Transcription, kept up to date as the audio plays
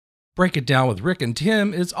Break It Down with Rick and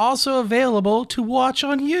Tim is also available to watch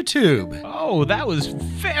on YouTube. Oh, that was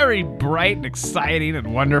very bright and exciting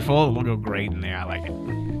and wonderful. It'll go great in there. I like it.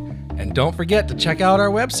 And don't forget to check out our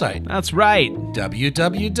website. That's right.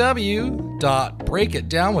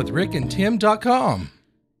 www.breakitdownwithrickandtim.com.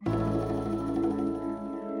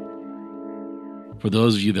 For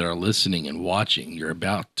those of you that are listening and watching, you're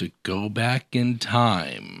about to go back in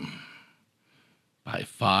time by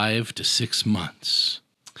 5 to 6 months.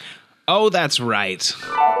 Oh, that's right.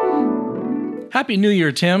 Happy New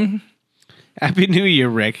Year, Tim. Happy New Year,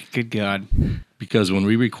 Rick. Good God. Because when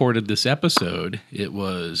we recorded this episode, it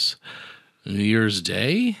was New Year's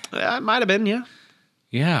Day. It might have been, yeah.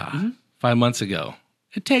 Yeah, 5 months ago.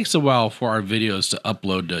 It takes a while for our videos to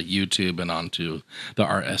upload to YouTube and onto the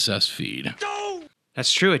RSS feed.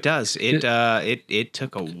 That's true. It does. It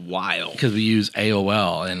took a while Because we use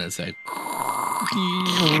AOL, and it's like...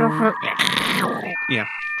 Yeah.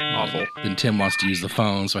 Awful. Then Tim wants to use the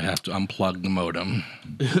phone, so I have to unplug the modem.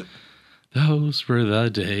 Those were the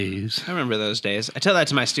days. I remember those days. I tell that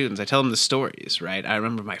to my students. I tell them the stories, right? I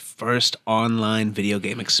remember my first online video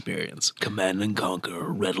game experience, Command & Conquer,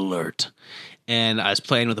 Red Alert. And I was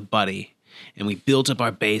playing with a buddy, and we built up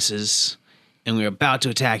our bases, and we were about to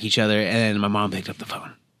attack each other, and my mom picked up the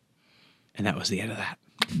phone. And that was the end of that.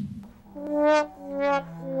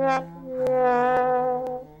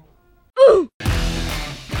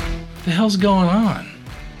 The hell's going on?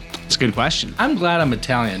 It's a good question. I'm glad I'm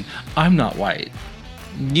Italian. I'm not white.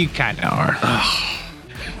 You kind of are.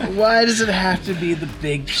 Why does it have to be the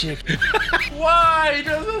big chicken? Why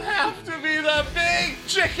does it have to be the big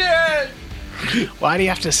chicken? Why do you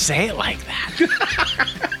have to say it like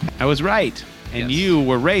that? I was right, and you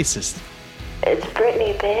were racist. It's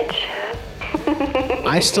Britney, bitch.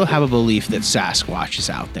 I still have a belief that Sasquatch is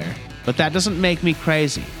out there, but that doesn't make me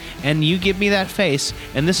crazy. And you give me that face,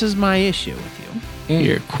 and this is my issue with you.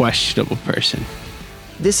 You're a questionable person.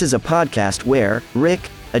 This is a podcast where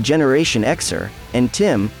Rick, a Generation Xer, and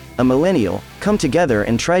Tim, a millennial, come together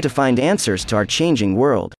and try to find answers to our changing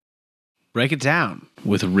world. Break it down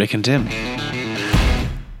with Rick and Tim.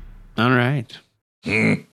 All right.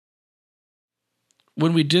 When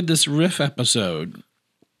we did this Riff episode,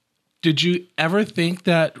 did you ever think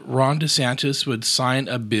that Ron DeSantis would sign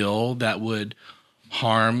a bill that would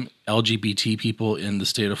harm LGBT people in the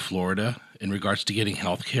state of Florida in regards to getting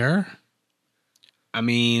health care? I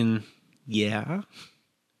mean, yeah.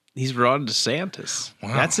 He's Ron DeSantis.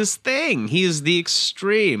 Wow. That's his thing. He is the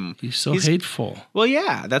extreme. He's so hateful. Well,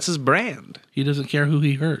 yeah, that's his brand. He doesn't care who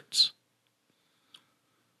he hurts.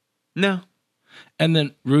 No. And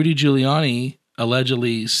then Rudy Giuliani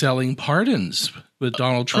allegedly selling pardons with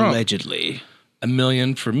Donald Trump. Allegedly. $1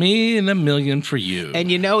 million for me and $1 million for you. And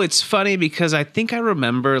you know, it's funny because I think I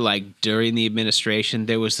remember, like, during the administration,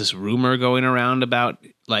 there was this rumor going around about,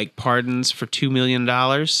 like, pardons for $2 million.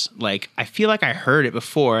 Like, I feel like I heard it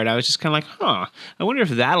before, and I was just kind of like, I wonder if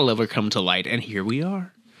that'll ever come to light. And here we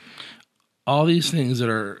are. All these things that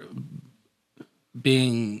are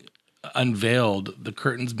being unveiled, the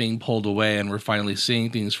curtains being pulled away, and we're finally seeing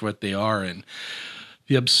things for what they are. And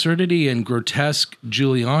the absurdity and grotesque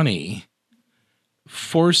Giuliani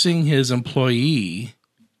forcing his employee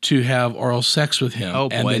to have oral sex with him,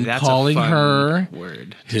 and then that's calling a fun her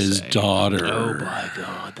word his say. daughter. Oh my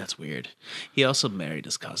God, that's weird. He also married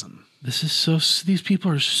his cousin. This is so. These people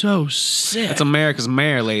are so sick. That's America's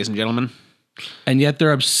mayor, ladies and gentlemen. And yet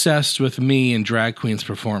they're obsessed with me and drag queens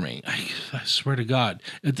performing. I swear to God,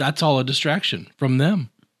 that's all a distraction from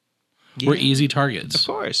them. Yeah. We're easy targets. Of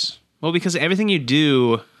course. Well, because everything you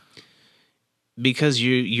do, because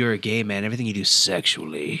you're a gay man, everything you do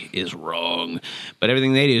sexually is wrong. But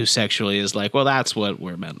everything they do sexually is like, well, that's what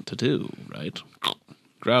we're meant to do, right?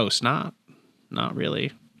 Gross. Not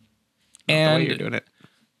really. Not and the way you're doing it.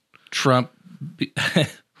 Trump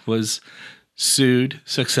was sued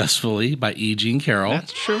successfully by E. Jean Carroll.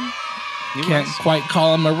 That's true. He Can't was. quite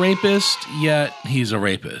call him a rapist, yet he's a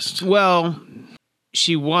rapist. Well,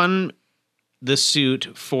 she won the suit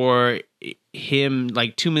for him,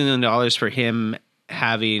 like $2 million for him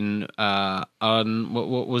having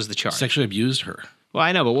what was the charge? Sexually abused her. Well,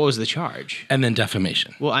 I know, but what was the charge? And then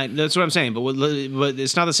defamation. Well, that's what I'm saying, but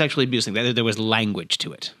it's not the sexually abuse thing. There was language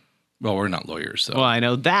to it. Well, we're not lawyers, so. Well, I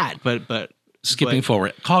know that, but skipping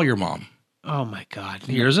forward, call your mom. Oh my God!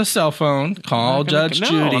 Here's a cell phone. Call Judge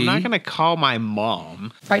Judy. I'm not going to call my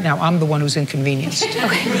mom. Right now, I'm the one who's inconvenienced.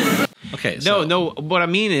 Okay. So. No. What I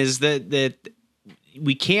mean is that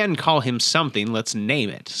we can call him something. Let's name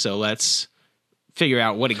it. So let's figure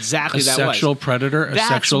out what exactly that was. A sexual predator, a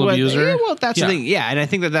sexual abuser. Yeah, well, that's the thing. Yeah, and I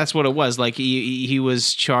think that's what it was. Like he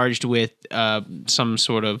was charged with some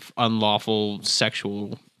sort of unlawful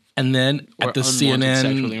sexual. And then at the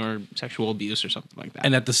CNN sexual abuse or something like that.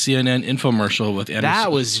 And at the CNN infomercial with Anderson.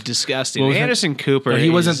 That was disgusting. Anderson Cooper. No,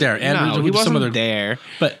 he wasn't there. No, he wasn't there.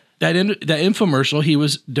 But that infomercial, he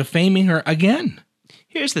was defaming her again.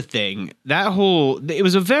 Here's the thing. It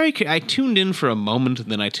was I tuned in for a moment,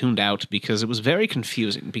 then I tuned out because it was very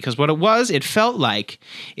confusing. Because what it was, it felt like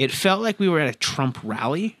we were at a Trump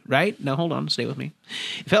rally, right? No, hold on, stay with me.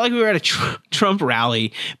 It felt like we were at a Trump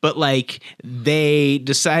rally, but like they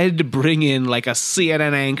decided to bring in like a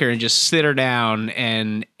CNN anchor and just sit her down,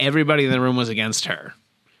 and everybody in the room was against her.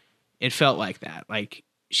 It felt like that. Like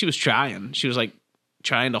she was trying. She was like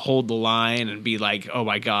trying to hold the line and be like, oh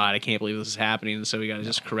my God, I can't believe this is happening. And so we got to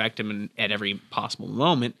just correct him at every possible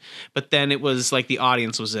moment. But then it was like the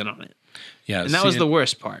audience was in on it. Yeah. And that was the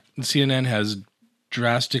worst part. CNN has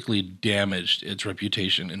drastically damaged its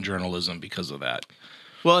reputation in journalism because of that.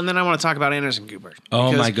 Well, and then I want to talk about Anderson Cooper.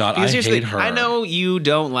 Oh my God, I hate her. I know you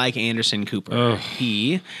don't like Anderson Cooper. Ugh.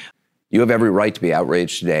 You have every right to be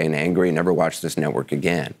outraged today and angry and never watch this network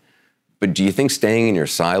again. But do you think staying in your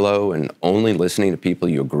silo and only listening to people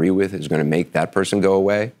you agree with is going to make that person go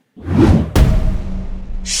away?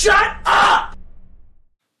 Shut up!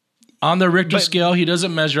 On the Richter scale, he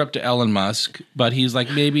doesn't measure up to Elon Musk, but he's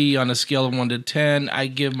like maybe on a scale of 1 to 10, I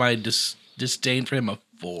give my disdain for him a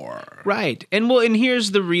 4. Right. And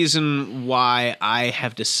here's the reason why I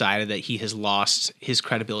have decided that he has lost his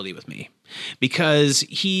credibility with me. Because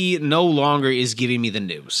he no longer is giving me the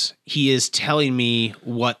news. He is telling me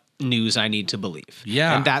what news I need to believe.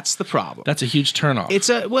 Yeah. And that's the problem. That's a huge turnoff.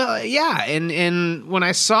 Yeah. And when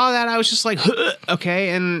I saw that, I was just like, okay.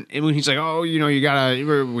 And when he's like, oh, you gotta,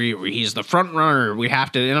 he's the front runner. We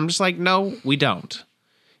have to. And I'm just like, no, we don't.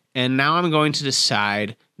 And now I'm going to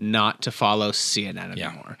decide not to follow CNN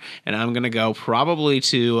anymore. And I'm going to go probably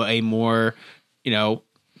to a more,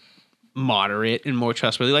 moderate and more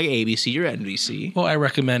trustworthy, like ABC or NBC. Well, I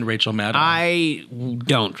recommend Rachel Maddow. I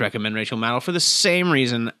don't recommend Rachel Maddow for the same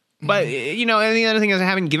reason. But, and the other thing is I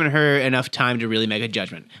haven't given her enough time to really make a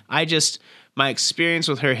judgment. My experience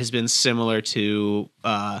with her has been similar to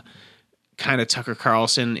kind of Tucker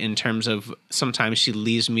Carlson in terms of sometimes she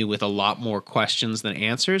leaves me with a lot more questions than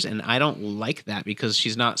answers. And I don't like that because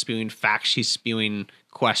she's not spewing facts. She's spewing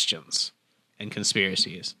questions and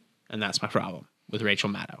conspiracies. And that's my problem with Rachel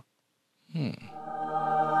Maddow.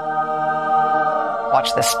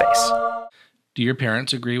 Watch this space. Do your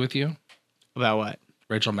parents agree with you? About what?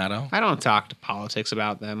 Rachel Maddow? I don't talk to politics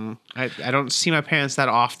about them. I don't see my parents that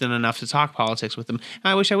often enough to talk politics with them.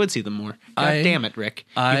 I wish I would see them more. God damn it, Rick.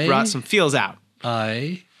 You brought some feels out.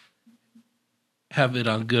 I have it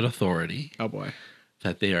on good authority. Oh, boy.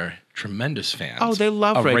 That they are tremendous fans. Oh, they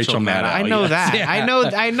love Rachel Maddow. I know that. Yeah. I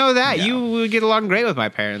know that. Yeah. You would get along great with my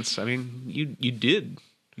parents. I mean, you did.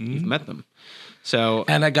 Mm-hmm. You've met them. So,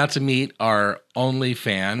 and I got to meet our only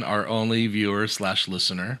fan, our only viewer /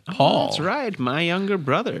 listener, Paul. That's right, my younger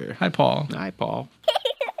brother. Hi, Paul. Hi, Paul.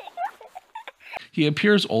 He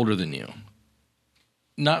appears older than you.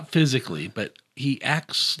 Not physically, but he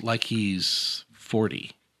acts like he's 40.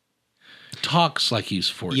 Talks like he's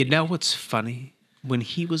 40. You know what's funny? When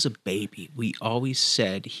he was a baby, we always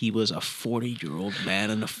said he was a 40-year-old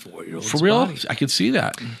man in a 4-year-old's For real? body. I could see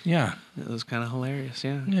that. Yeah. It was kind of hilarious,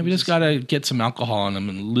 yeah. Yeah, we just got to get some alcohol on him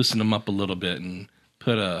and loosen him up a little bit and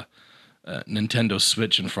put a Nintendo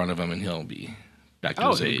Switch in front of him and he'll be back to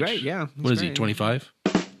his age. Great, yeah. What is he, 25?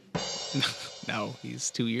 No,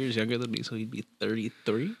 he's 2 years younger than me, so he'd be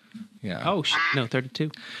 33. Yeah. Oh, no,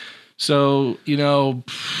 32. So,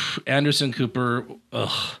 Anderson Cooper,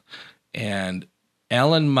 and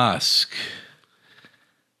Elon Musk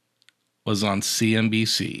was on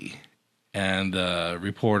CNBC, and the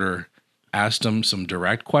reporter asked him some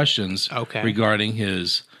direct questions regarding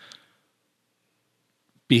his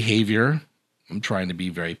behavior. I'm trying to be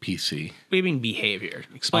very PC. What do you mean behavior?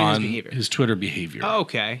 Explain his behavior. His Twitter behavior.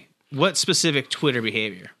 Okay. What specific Twitter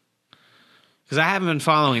behavior? Because I haven't been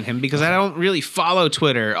following him because I don't really follow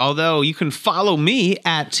Twitter, although you can follow me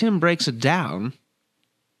at Tim Breaks It Down.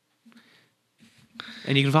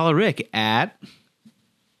 And you can follow Rick at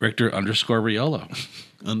Richter_Riolo.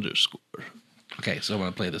 _ Okay, so I'm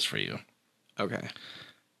going to play this for you. Okay.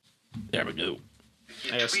 There we go.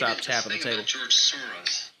 I got to stop tapping the table.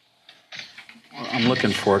 I'm looking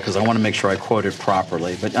for it because I want to make sure I quote it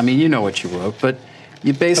properly. But, I mean, you know what you wrote. But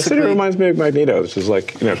You basically. It reminds me of Magneto. It's just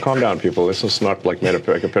like, calm down, people. This is not like made a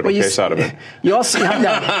federal case out of it. You also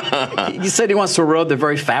you said he wants to erode the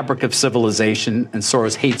very fabric of civilization, and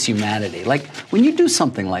Soros hates humanity. Like, when you do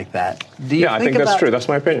something like that, do you? Yeah, I think that's true. That's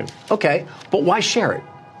my opinion. Okay, but why share it?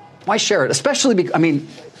 Why share it? Especially,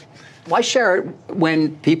 why share it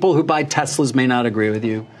when people who buy Teslas may not agree with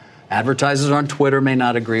you, advertisers on Twitter may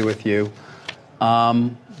not agree with you?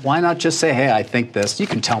 Why not just say, hey, I think this. You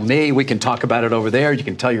can tell me. We can talk about it over there. You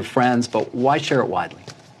can tell your friends. But why share it widely?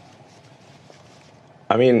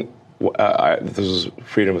 I mean, this is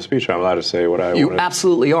freedom of speech. I'm allowed to say what I want. You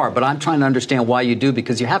absolutely are. But I'm trying to understand why you do,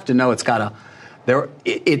 because you have to know it's got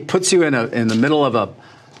it puts you in the middle of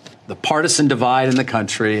the partisan divide in the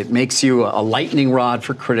country. It makes you a lightning rod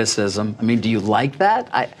for criticism. I mean, do you like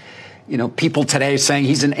that? People today saying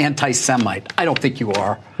he's an anti-Semite. I don't think you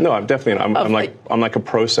are. No, I'm definitely. I'm like a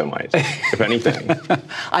pro-Semite, if anything.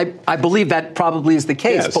 I believe that probably is the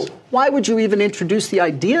case. Yes. But why would you even introduce the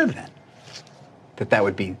idea then that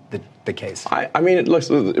would be the case? I mean, look,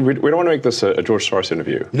 we don't want to make this a George Soros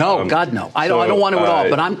interview. No, God, no. I don't want to at all.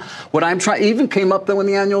 But what I'm trying even came up though in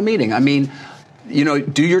the annual meeting. I mean,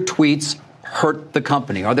 do your tweets hurt the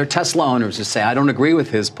company? Are there Tesla owners who say, I don't agree with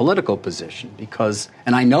his political position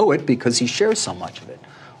and I know it because he shares so much of it?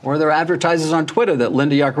 Or are there advertisers on Twitter that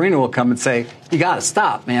Linda Yaccarino will come and say, you got to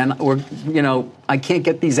stop, man. Or, I can't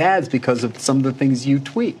get these ads because of some of the things you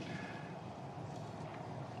tweet.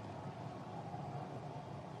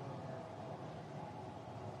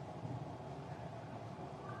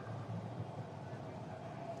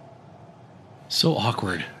 So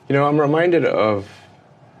awkward. I'm reminded of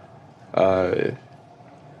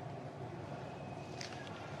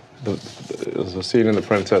there's a scene in The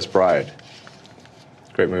Princess Bride.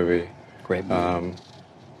 Great movie. Great movie.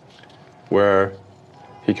 Where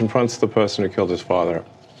he confronts the person who killed his father.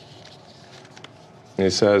 And he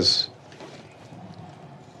says,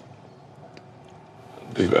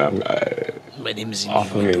 my name is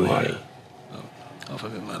offer me money. Offer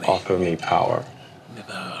me money. Offer me power.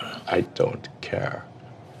 I don't care.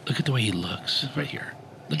 Look at the way he looks right here.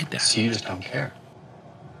 Look at that. So you just don't care.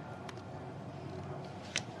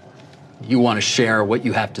 You want to share what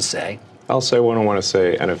you have to say. I'll say what I want to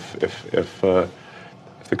say, and if the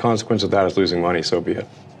consequence of that is losing money, so be it.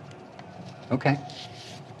 Okay.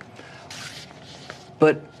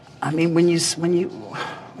 But I mean, when you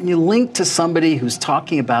link to somebody who's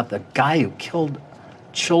talking about the guy who killed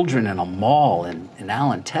children in a mall in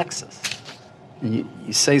Allen, Texas, and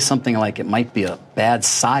you say something like it might be a bad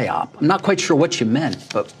psyop. I'm not quite sure what you meant,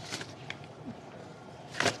 but.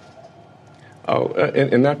 Oh,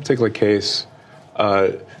 in that particular case,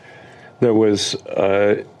 there was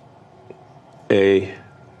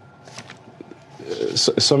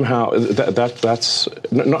somehow that's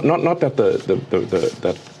not that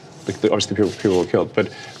that obviously people were killed, but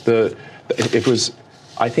it was,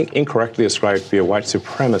 I think, incorrectly ascribed to be a white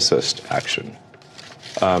supremacist action.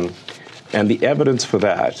 And the evidence for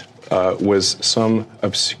that was some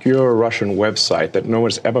obscure Russian website that no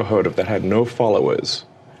one's ever heard of, that had no followers.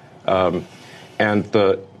 And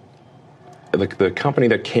the company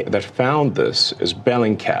that found this is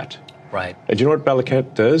Bellingcat. Right. And do you know what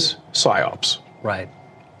Bellingcat does? PsyOps. Right.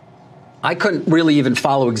 I couldn't really even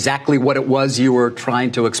follow exactly what it was you were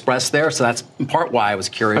trying to express there, so that's in part why I was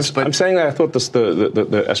curious. I'm saying that I thought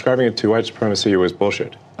the ascribing it to white supremacy was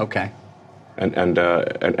bullshit. Okay. And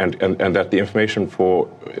that the information for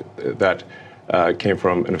that came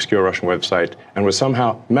from an obscure Russian website and was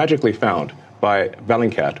somehow magically found by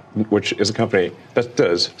Bellingcat, which is a company that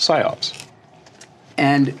does PsyOps.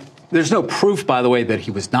 And there's no proof, by the way, that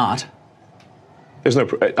he was not. There's no.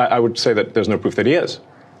 I would say that there's no proof that he is.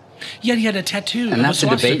 Yet he had a tattoo. And that's a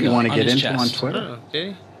debate you want to get into chest. on Twitter.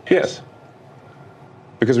 Did Yes.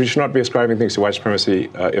 Because we should not be ascribing things to white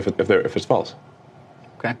supremacy if it's false.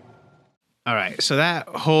 Okay. All right. So that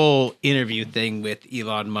whole interview thing with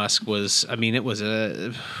Elon Musk was, it was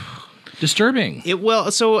a disturbing.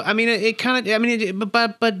 But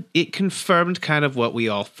it confirmed kind of what we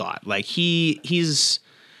all thought. Like he's.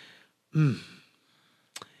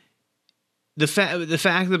 The fact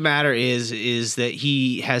of the matter is that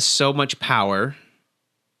he has so much power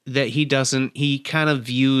that he kind of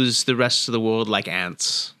views the rest of the world like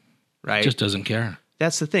ants, right? Just doesn't care.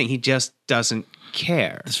 That's the thing. He just doesn't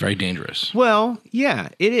care. It's very dangerous. Well, yeah,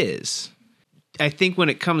 it is. I think when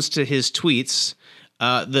it comes to his tweets,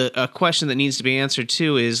 a question that needs to be answered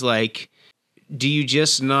too is like, do you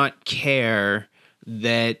just not care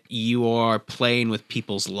that you are playing with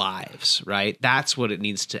people's lives, right? That's what it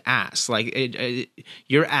needs to ask. Like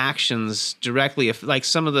your actions directly, if like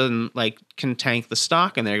some of them like can tank the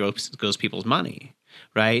stock and there goes people's money.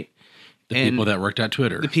 right? The people that worked at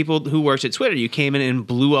Twitter. The people who worked at Twitter. You came in and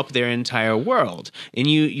blew up their entire world. And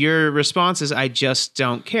your response is, I just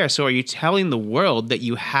don't care. So are you telling the world that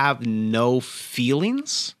you have no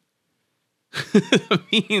feelings? I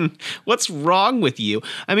mean, what's wrong with you?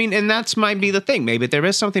 I mean, and that's might be the thing. Maybe there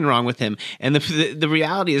is something wrong with him. And the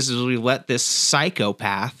reality is we let this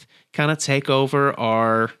psychopath kind of take over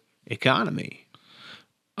our economy.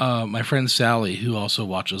 My friend Sally, who also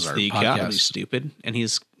watches our podcast. Stupid. And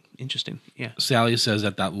he's interesting. Yeah. Sally says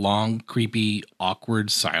that long, creepy,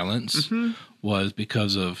 awkward silence was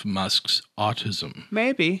because of Musk's autism.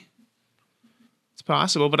 Maybe. It's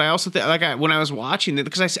possible. But I also think, when I was watching it,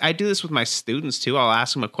 because I do this with my students too, I'll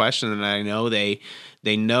ask them a question and I know they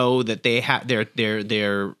know that they have, they're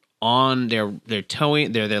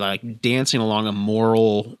towing, they're like dancing along a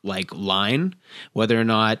moral like line, whether or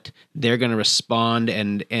not they're going to respond.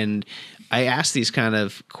 And I ask these kind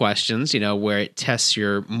of questions, where it tests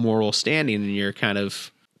your moral standing and you're kind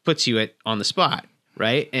of puts you on the spot,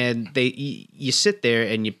 right? And you sit there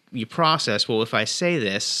and you process, well, if I say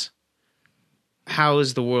this, how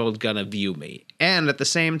is the world going to view me? And at the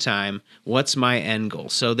same time, what's my end goal?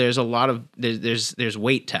 So there's a lot of, there's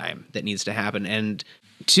wait time that needs to happen. And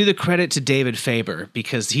to the credit to David Faber,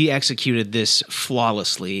 because he executed this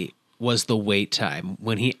flawlessly, was the wait time.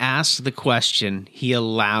 When he asked the question, he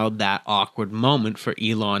allowed that awkward moment for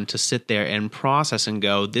Elon to sit there and process and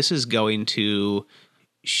go, this is going to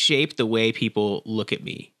shape the way people look at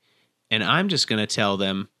me. And I'm just going to tell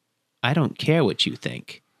them, I don't care what you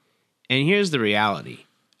think. And here's the reality.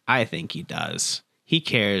 I think he does. He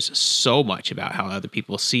cares so much about how other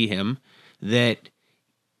people see him that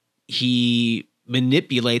he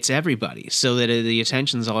manipulates everybody so that the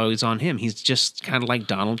attention's always on him. He's just kind of like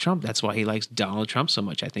Donald Trump. That's why he likes Donald Trump so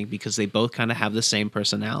much, I think, because they both kind of have the same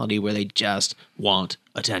personality where they just want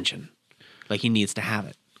attention. Like he needs to have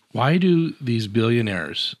it. Why do these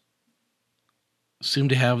billionaires seem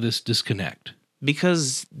to have this disconnect?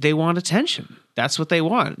 Because they want attention. That's what they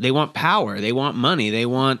want. They want power. They want money. They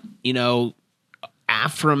want,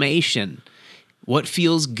 affirmation. What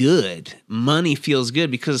feels good? Money feels good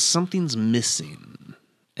because something's missing.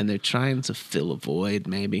 And they're trying to fill a void,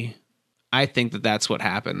 maybe. I think that that's what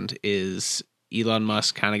happened is Elon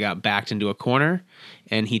Musk kind of got backed into a corner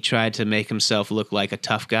and he tried to make himself look like a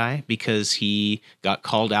tough guy because he got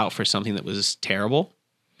called out for something that was terrible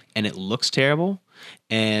and it looks terrible.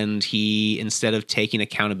 And he, instead of taking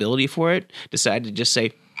accountability for it, decided to just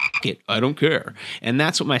say, F it, I don't care. And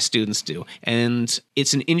that's what my students do. And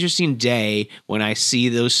it's an interesting day when I see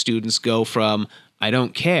those students go from I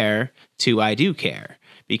don't care to I do care,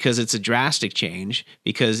 because it's a drastic change,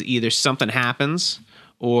 because either something happens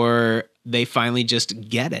or they finally just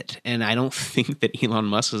get it. And I don't think that Elon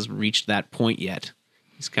Musk has reached that point yet.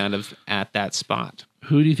 He's kind of at that spot.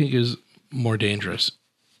 Who do you think is more dangerous?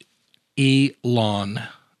 Elon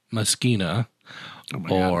Muskina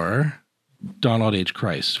or Donald H.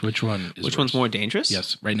 Christ? Which one is Which one's more dangerous?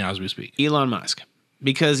 Yes, right now as we speak. Elon Musk.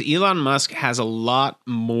 Because Elon Musk has a lot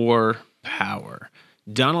more power.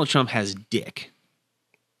 Donald Trump has dick.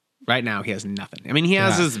 Right now, he has nothing. I mean, he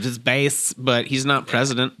has his base, but he's not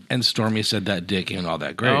president. And Stormy said that dick ain't all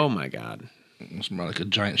that great. Oh, my God. It's more like a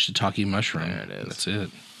giant shiitake mushroom. There it is. That's it.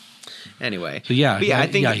 Anyway, so I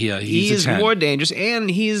think he's more dangerous, and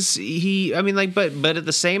but at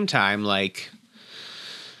the same time, like,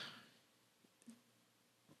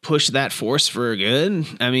 push that force for good.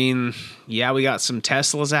 I mean, yeah, we got some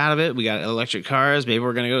Teslas out of it. We got electric cars. Maybe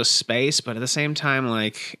we're gonna go to space, but at the same time,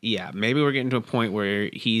 like, yeah, maybe we're getting to a point where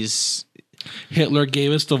Hitler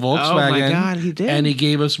gave us the Volkswagen. Oh my God, he did, and he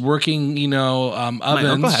gave us working, ovens. My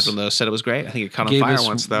uncle had one of those. Said it was great. I think it caught on fire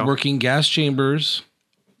once, though. Working gas chambers.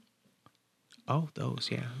 Oh, those,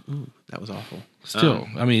 yeah. Ooh, that was awful. Still,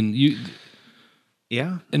 I mean,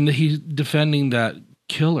 yeah. And he's defending that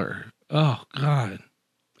killer. Oh, God.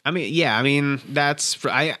 I mean, yeah,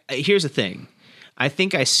 here's the thing. I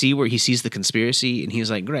think I see where he sees the conspiracy and he's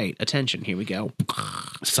like, great, attention, here we go.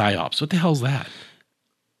 PsyOps. What the hell's that?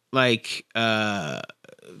 Like,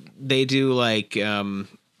 they do like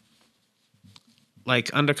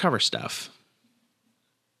undercover stuff.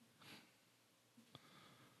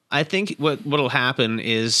 I think what'll happen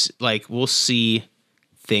is, like, we'll see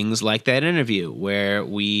things like that interview where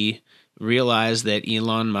we realize that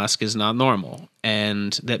Elon Musk is not normal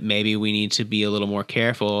and that maybe we need to be a little more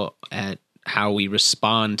careful at how we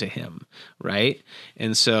respond to him, right?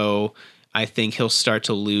 And so I think he'll start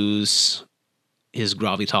to lose his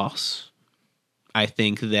gravitas. I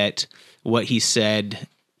think that what he said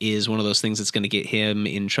is one of those things that's going to get him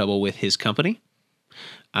in trouble with his company.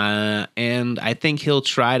 And I think he'll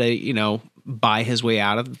try to, buy his way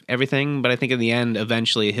out of everything. But I think in the end,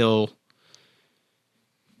 eventually he'll.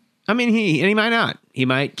 I mean, he might not. He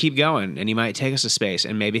might keep going, and he might take us to space,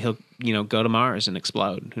 and maybe he'll go to Mars and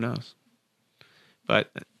explode. Who knows? But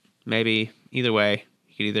maybe either way,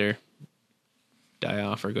 he could either die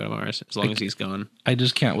off or go to Mars as long as he's gone. I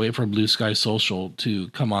just can't wait for Blue Sky Social to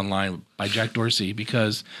come online by Jack Dorsey,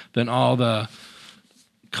 because then all the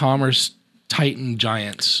commerce titan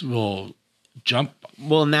giants will jump.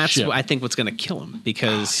 Well, and that's ship. I think what's going to kill him,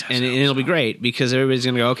 because and it'll be great because everybody's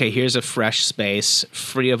going to go, okay, here's a fresh space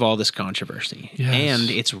free of all this controversy, and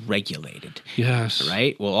it's regulated. Yes,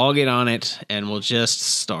 right. We'll all get on it, and we'll just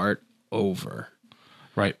start over.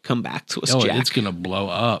 Right, come back to us, Jack. It's going to blow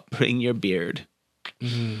up. Bring your beard.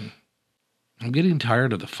 I'm getting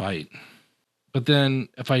tired of the fight. But then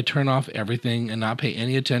if I turn off everything and not pay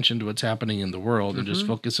any attention to what's happening in the world and just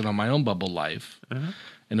focus on my own bubble life,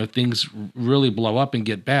 and if things really blow up and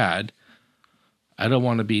get bad, I don't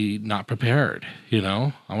want to be not prepared,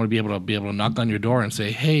 I want to be able to knock on your door and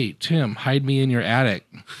say, hey, Tim, hide me in your attic.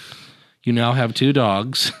 You now have 2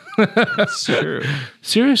 dogs. Sure.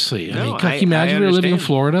 Seriously. No, can you imagine you're living in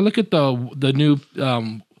Florida? Look at the new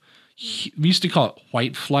we used to call it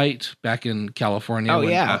white flight back in California. Oh,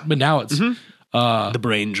 yeah. But now it's the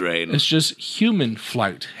brain drain. It's just human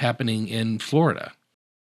flight happening in Florida.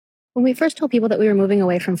 When we first told people that we were moving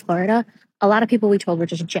away from Florida, a lot of people we told were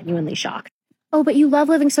just genuinely shocked. Oh, but you love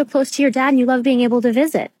living so close to your dad and you love being able to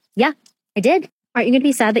visit. Yeah, I did. Aren't you going to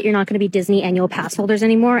be sad that you're not going to be Disney annual pass holders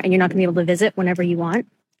anymore and you're not going to be able to visit whenever you want?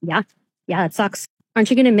 Yeah, it sucks. Aren't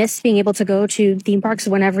you going to miss being able to go to theme parks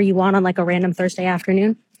whenever you want on like a random Thursday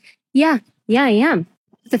afternoon? Yeah, I am.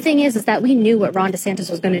 The thing is that we knew what Ron DeSantis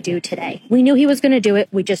was going to do today. We knew he was going to do it.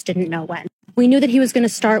 We just didn't know when. We knew that he was going to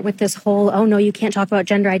start with this whole, oh no, you can't talk about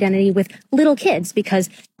gender identity with little kids because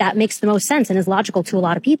that makes the most sense and is logical to a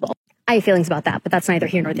lot of people. I have feelings about that, but that's neither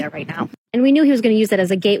here nor there right now. And we knew he was going to use that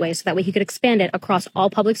as a gateway so that way he could expand it across all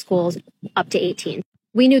public schools up to 18.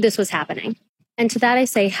 We knew this was happening. And to that I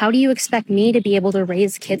say, how do you expect me to be able to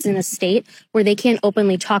raise kids in a state where they can't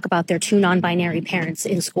openly talk about their 2 non-binary parents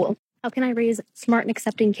in school? How can I raise smart and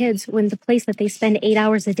accepting kids when the place that they spend 8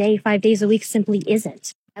 hours a day, 5 days a week simply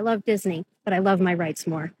isn't? I love Disney, but I love my rights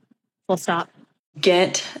more. Full stop.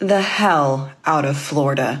 Get the hell out of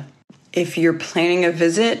Florida. If you're planning a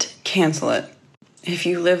visit, cancel it. If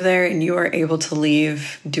you live there and you are able to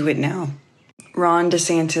leave, do it now. Ron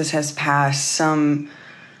DeSantis has passed some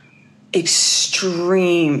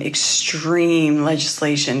extreme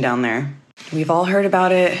legislation down there. We've all heard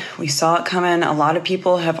about it. We saw it coming. A lot of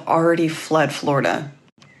people have already fled Florida.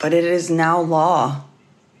 But it is now law.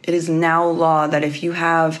 It is now law that if you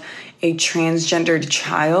have a transgendered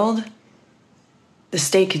child, the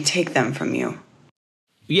state can take them from you.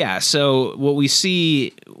 Yeah, so what we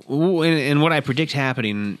see and what I predict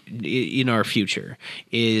happening in our future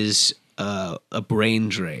is a brain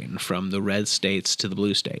drain from the red states to the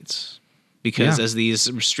blue states. Because as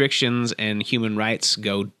these restrictions and human rights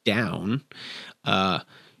go down,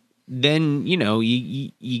 then,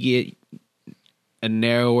 you get a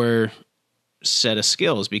narrower set of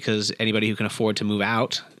skills because anybody who can afford to move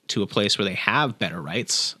out to a place where they have better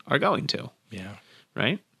rights are going to. Yeah.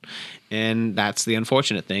 Right? And that's the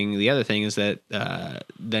unfortunate thing. The other thing is that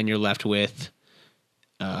then you're left with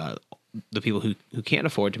the people who can't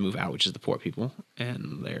afford to move out, which is the poor people,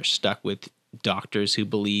 and they're stuck with doctors who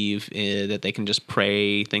believe that they can just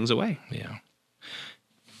pray things away. Yeah.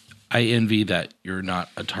 I envy that you're not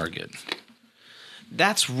a target.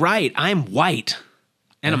 That's right. I'm white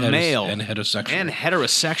and a male. And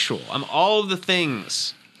heterosexual. I'm all of the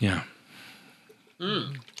things. Yeah.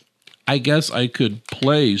 I guess I could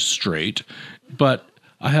play straight, but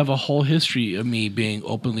I have a whole history of me being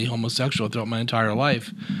openly homosexual throughout my entire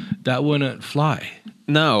life. That wouldn't fly.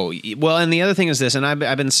 No. Well, and the other thing is this, and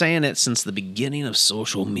I've been saying it since the beginning of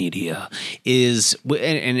social media, is,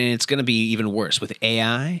 and it's going to be even worse with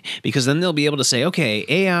AI, because then they'll be able to say, okay,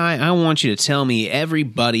 AI, I want you to tell me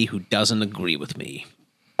everybody who doesn't agree with me.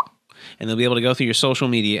 And they'll be able to go through your social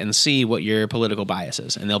media and see what your political bias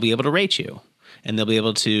is, and they'll be able to rate you. And they'll be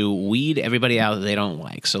able to weed everybody out that they don't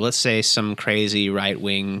like. So let's say some crazy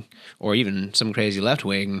right-wing or even some crazy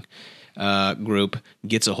left-wing group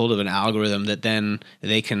gets a hold of an algorithm that then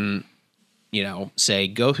they can, say,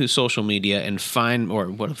 go through social media and find, or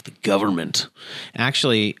what if the government?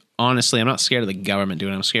 Actually, honestly, I'm not scared of the government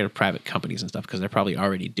doing it. I'm scared of private companies and stuff because they're probably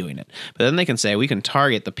already doing it. But then they can say, we can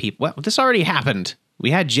target the people. Well, this already happened. We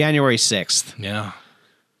had January 6th. Yeah.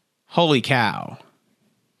 Holy cow.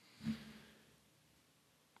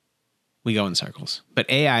 We go in circles. But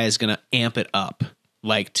AI is going to amp it up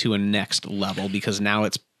like to a next level because now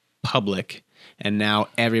it's public, and now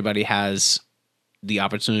everybody has the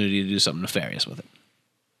opportunity to do something nefarious with it.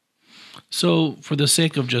 So, for the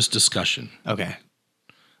sake of just discussion, okay,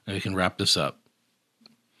 and we can wrap this up.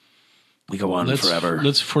 We go on forever.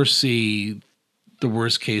 Let's foresee the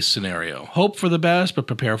worst case scenario. Hope for the best, but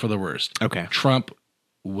prepare for the worst. Okay. Trump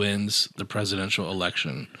wins the presidential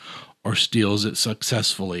election or steals it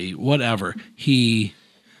successfully. Whatever.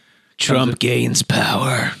 Trump gains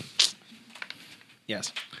power.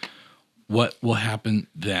 Yes. What will happen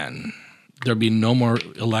then? There'll be no more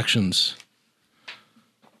elections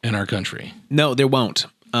in our country. No, there won't.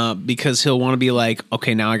 Because he'll want to be like,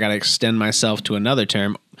 okay, now I got to extend myself to another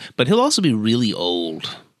term. But he'll also be really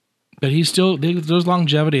old. But there's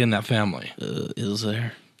longevity in that family. Is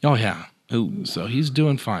there? Oh, yeah. Ooh. So he's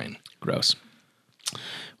doing fine. Gross.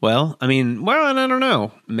 Well, I don't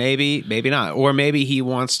know. Maybe not. Or maybe he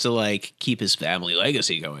wants to like keep his family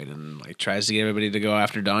legacy going and like tries to get everybody to go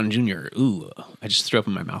after Don Jr. Ooh, I just threw up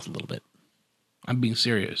in my mouth a little bit. I'm being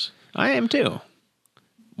serious. I am too.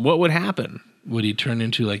 What would happen? Would he turn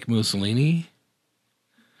into like Mussolini?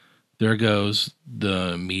 There goes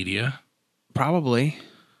the media. Probably.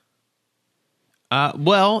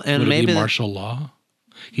 Well, and would it maybe be martial law.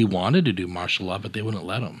 He wanted to do martial law, but they wouldn't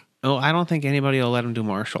let him. Oh, I don't think anybody will let him do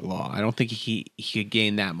martial law. I don't think he could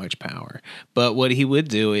gain that much power. But what he would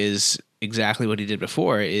do is exactly what he did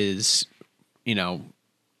before is,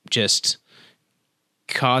 just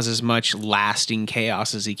cause as much lasting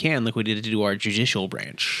chaos as he can, like we did to our judicial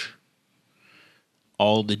branch.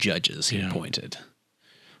 All the judges he appointed.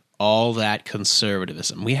 All that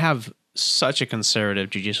conservatism. We have such a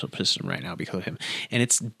conservative judicial system right now because of him. And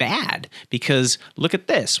it's bad because look at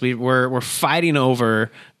this. We're fighting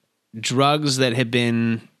over drugs that have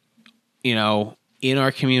been, in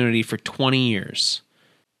our community for 20 years,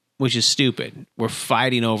 which is stupid. We're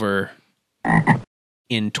fighting over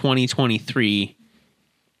in 2023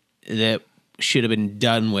 that should have been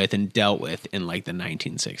done with and dealt with in like the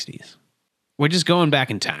 1960s. We're just going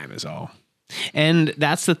back in time is all. And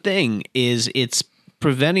that's the thing is it's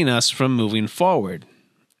preventing us from moving forward.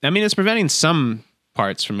 I mean, it's preventing some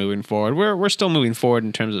parts from moving forward. We're still moving forward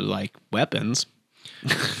in terms of like weapons.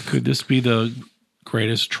 Could this be the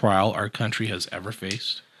greatest trial our country has ever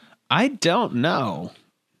faced? I don't know.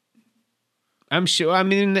 I'm sure. I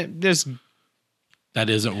mean, that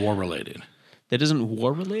isn't war related. That isn't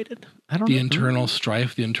war related? I don't know. The internal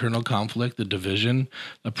strife, the internal conflict, the division,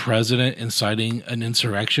 the president inciting an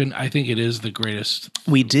insurrection. I think it is the greatest.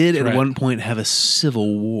 We did at one point have a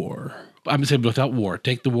civil war. I'm saying without war.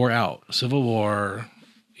 Take the war out. Civil war,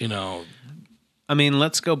 I mean,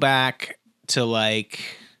 let's go back to like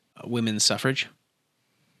women's suffrage.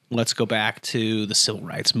 Let's go back to the civil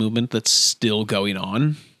rights movement that's still going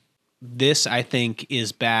on. This, I think,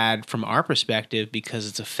 is bad from our perspective because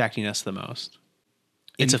it's affecting us the most.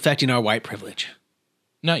 It's affecting our white privilege.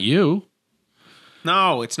 Not you.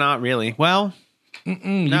 No, it's not really. Well,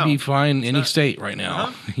 you'd be fine in any state right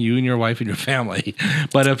now. You and your wife and your family.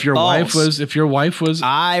 But if your wife was,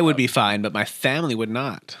 I would be fine, but my family would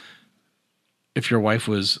not. If your wife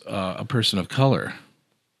was a person of color,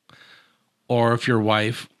 or if your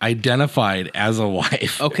wife identified as a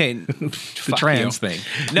wife, okay, the trans thing,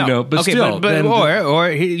 no, but okay, still,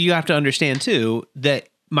 or you have to understand too that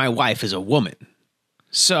my wife is a woman,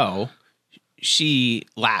 so she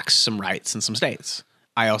lacks some rights in some states.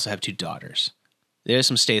 I also have 2 daughters. There's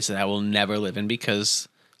some states that I will never live in because,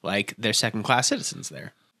 like, they're second-class citizens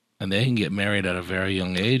there. And they can get married at a very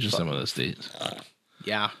young age in some of those states.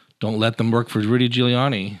 Yeah. Don't let them work for Rudy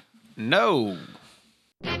Giuliani. No.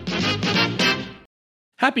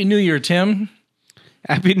 Happy New Year, Tim.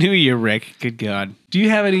 Happy New Year, Rick. Good God. Do you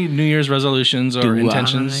have any New Year's resolutions or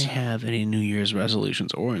intentions? Do I have any New Year's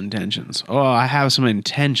resolutions or intentions? Oh, I have some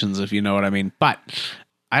intentions, if you know what I mean. But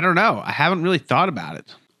I don't know. I haven't really thought about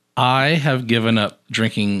it. I have given up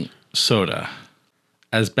drinking soda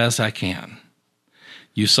as best I can.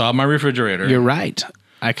 You saw my refrigerator. You're right.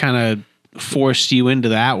 I kind of forced you into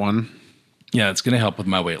that one. Yeah, it's going to help with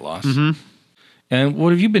my weight loss. Mm-hmm. And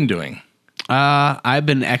what have you been doing? I've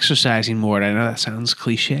been exercising more. I know that sounds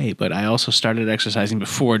cliche, but I also started exercising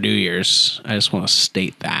before New Year's. I just want to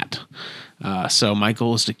state that. So my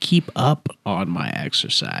goal is to keep up on my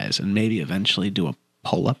exercise and maybe eventually do a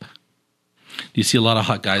pull-up. Do you see a lot of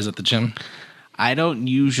hot guys at the gym? I don't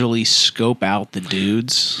usually scope out the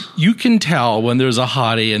dudes. You can tell when there's a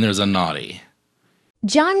hottie and there's a naughty.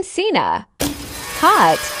 John Cena.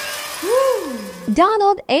 Hot. Woo.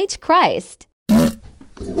 Donald H. Christ.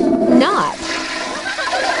 Not.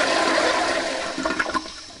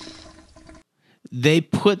 They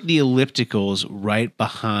put the ellipticals right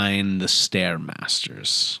behind the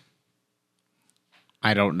Stairmasters.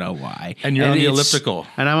 I don't know why. And you're on the elliptical.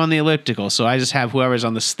 And I'm on the elliptical, so I just have whoever's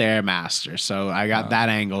on the Stairmaster. So I got that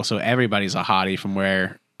angle, so everybody's a hottie from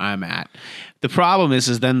where I'm at. The problem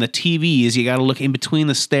is then the TVs, you got to look in between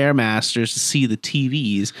the Stairmasters to see the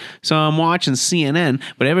TVs. So I'm watching CNN,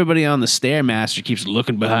 but everybody on the Stairmaster keeps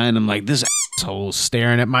looking behind them like, this asshole's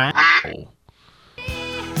staring at my asshole.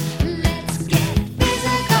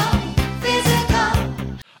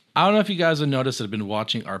 I don't know if you guys have noticed that have been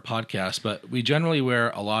watching our podcast, but we generally wear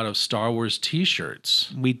a lot of Star Wars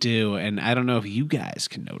t-shirts. We do, and I don't know if you guys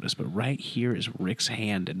can notice, but right here is Rick's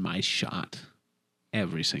hand in my shot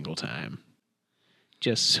every single time.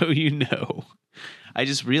 Just so you know. I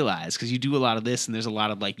just realized, because you do a lot of this, and there's a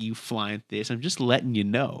lot of, like, you flying this. I'm just letting you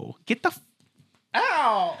know. Get the...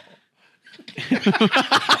 Ow!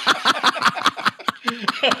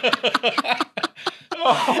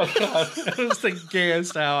 Oh, God. That was the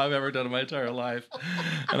gayest ow I've ever done in my entire life.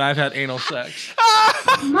 And I've had anal sex.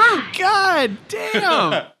 Oh, my God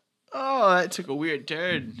damn. Oh, that took a weird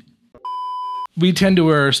turn. We tend to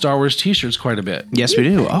wear Star Wars t-shirts quite a bit. Yes, we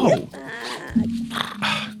do. Oh.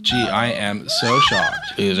 Gee, I am so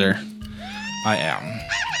shocked. Loser. I am.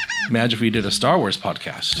 Imagine if we did a Star Wars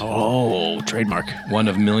podcast. Oh, trademark. One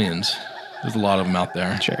of millions. There's a lot of them out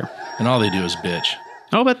there. Sure. And all they do is bitch.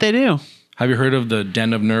 Oh, but they do. Have you heard of the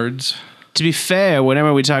Den of Nerds? To be fair,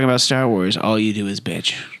 whenever we talk about Star Wars, all you do is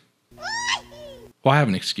bitch. Well, I have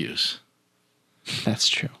an excuse. That's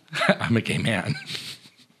true. I'm a gay man.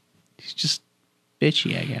 He's just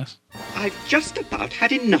bitchy, I guess. I've just about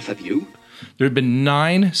had enough of you. There have been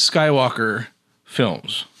 9 Skywalker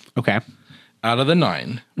films. Okay. Out of the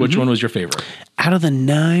 9, which one was your favorite? Out of the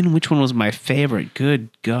 9, which one was my favorite? Good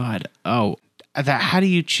God. Oh, how do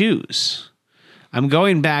you choose? I'm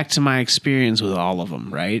going back to my experience with all of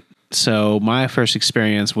them, right? So my first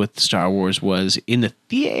experience with Star Wars was in the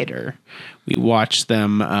theater. We watched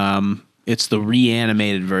them. It's the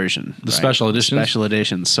reanimated version. The special editions? Special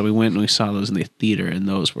editions. So we went and we saw those in the theater, and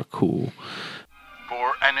those were cool.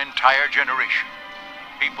 For an entire generation,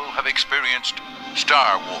 people have experienced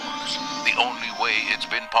Star Wars the only way it's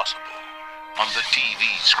been possible, on the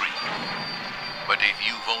TV screen. But if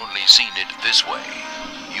you've only seen it this way,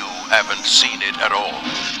 you haven't seen it at all.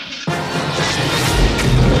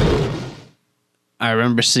 I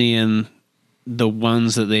remember seeing the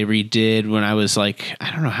ones that they redid when I was like,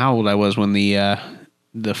 I don't know how old I was when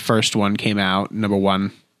the first one came out, number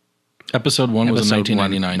 1. Episode 1 was in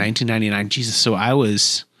 1999. 1999. Jesus, so I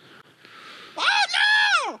was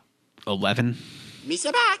 11.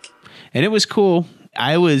 Misa back. And it was cool.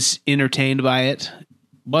 I was entertained by it.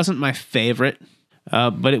 Wasn't my favorite,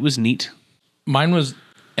 but it was neat. Mine was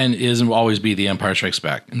and is and will always be The Empire Strikes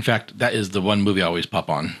Back. In fact, that is the one movie I always pop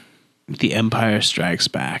on. The Empire Strikes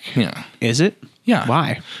Back. Yeah. Is it? Yeah.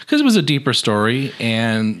 Why? Because it was a deeper story,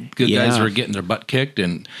 and good guys were getting their butt kicked,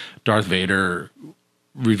 and Darth Vader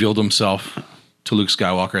revealed himself to Luke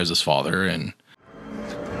Skywalker as his father, and...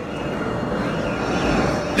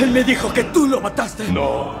 Él me dijo que tú lo mataste.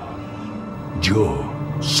 No.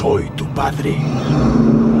 Yo soy tu padre.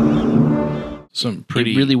 Some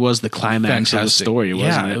pretty... It really was the climax of the story,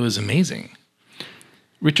 wasn't it? Yeah, it was amazing.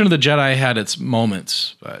 Return of the Jedi had its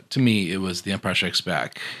moments, but to me, it was The Empire Strikes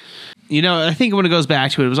Back. You know, I think when it goes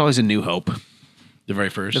back to it, it was always A New Hope. The very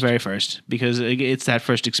first? The very first. Because it's that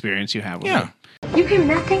first experience you have with it. You came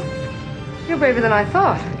nothing? You're braver than I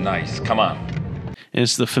thought. Nice. Come on. And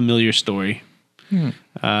it's the familiar story.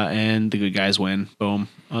 And the good guys win. Boom.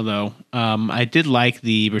 Although, I did like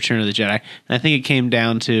the Return of the Jedi. And I think it came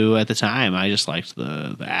down to, at the time, I just liked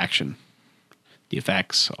the action. The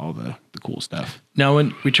effects, all the cool stuff. Now,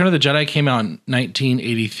 when Return of the Jedi came out in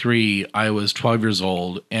 1983, I was 12 years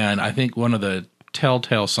old, and I think one of the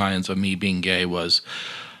telltale signs of me being gay was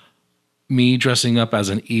me dressing up as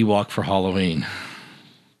an Ewok for Halloween.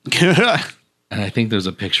 And I think there's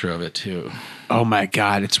a picture of it, too. Oh, my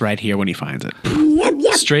God. It's right here when he finds it.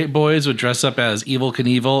 Straight boys would dress up as Evel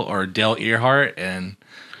Knievel or Dale Earhart, and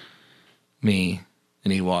me,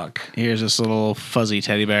 an Ewok. Here's this little fuzzy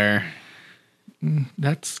teddy bear.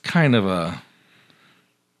 That's kind of a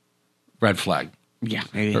red flag. Yeah,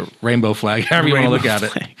 maybe. Or rainbow flag, however you want to look at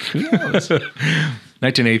it.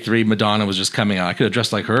 1983, Madonna was just coming out. I could have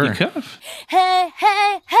dressed like her. You could have. Hey,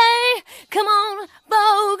 hey, hey, come on,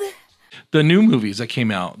 Vogue. The new movies that came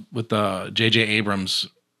out with J.J. Abrams,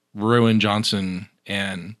 Ruin Johnson,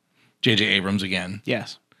 and J.J. Abrams again.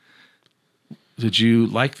 Yes. Did you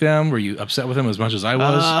like them? Were you upset with them as much as I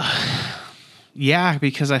was? Yeah,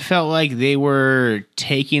 because I felt like they were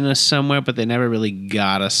taking us somewhere, but they never really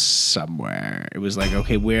got us somewhere. It was like,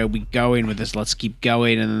 okay, where are we going with this? Let's keep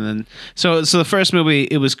going. And then, so the first movie,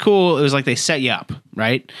 it was cool. It was like they set you up,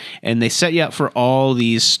 right? And they set you up for all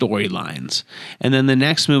these storylines. And then the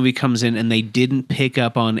next movie comes in and they didn't pick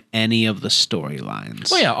up on any of the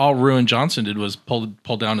storylines. Well, yeah, all Ruin Johnson did was pull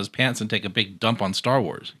down his pants and take a big dump on Star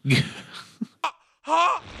Wars.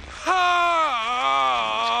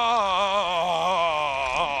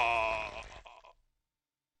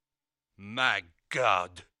 My God.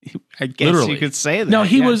 I guess Literally. you could say that. No,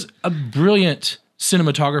 he was a brilliant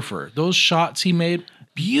cinematographer. Those shots he made,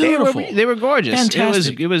 beautiful. They were gorgeous.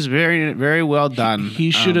 Fantastic. It was very, very well done.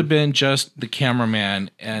 He should have been just the cameraman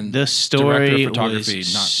and the story director of photography,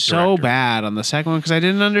 was not so director. bad on the second one because I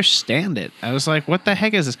didn't understand it. I was like, "What the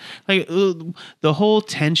heck is this?" Like the whole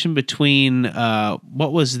tension between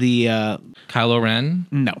what was the Kylo Ren?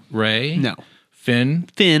 No, Rey? No, Finn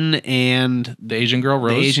and the Asian girl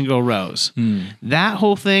Rose. The Asian girl Rose. That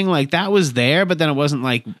whole thing, like that was there, but then it wasn't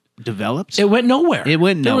like developed. It went nowhere. It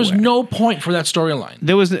went nowhere. There was no point for that storyline.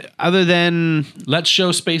 There was other than let's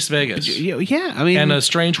show Space Vegas. Yeah, I mean, and a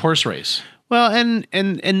strange horse race. Well, and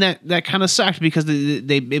that kind of sucked because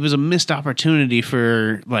it was a missed opportunity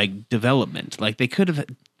for like development. Like they could have.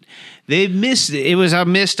 They missed it. It was a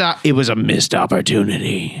missed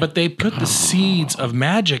opportunity. But they put the seeds of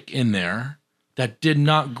magic in there that did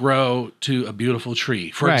not grow to a beautiful tree.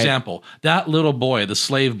 For example, that little boy, the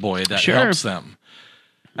slave boy that helps them,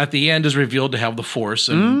 at the end is revealed to have the Force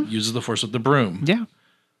and uses the Force with the broom. Yeah.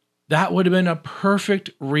 That would have been a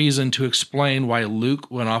perfect reason to explain why Luke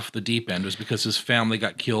went off the deep end, was because his family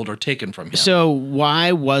got killed or taken from him. So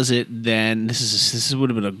why was it then? This would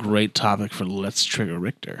have been a great topic for Let's Trigger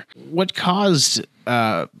Richter. What caused?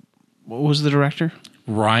 What was the director?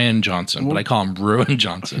 Ryan Johnson, but I call him Ruin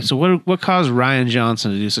Johnson. So what caused Ryan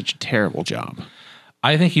Johnson to do such a terrible job?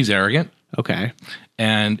 I think he's arrogant. Okay.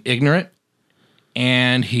 And ignorant.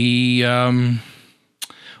 And he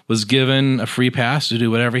was given a free pass to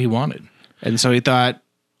do whatever he wanted. And so he thought,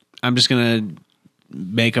 I'm just going to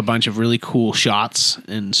make a bunch of really cool shots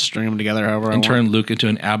and string them together however I want. And turn Luke into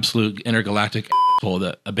an absolute intergalactic asshole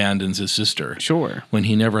that abandons his sister. Sure. When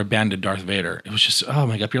he never abandoned Darth Vader. It was just, oh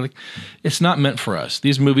my God. You're like, it's not meant for us.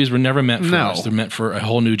 These movies were never meant for us. They're meant for a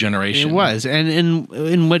whole new generation. It was. And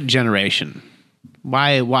in what generation?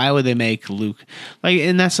 Why would they make Luke like?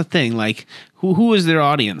 And that's the thing. Like, who was their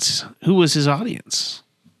audience? Who was his audience?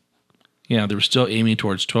 Yeah, they were still aiming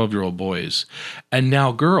towards 12-year-old boys, and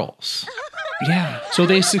now girls. Yeah. So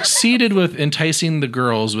they succeeded with enticing the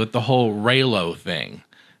girls with the whole Reylo thing.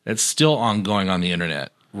 That's still ongoing on the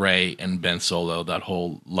internet. Rey and Ben Solo, that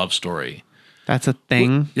whole love story. That's a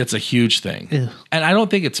thing. It's a huge thing, Ew. and I don't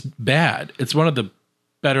think it's bad. It's one of the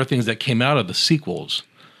better things that came out of the sequels.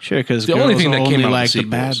 Sure, because the only thing that came out like of the the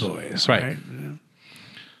bad sequels. boys, right?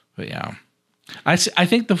 But yeah, I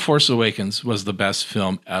think The Force Awakens was the best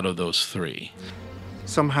film out of those three.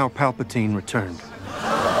 Somehow Palpatine returned.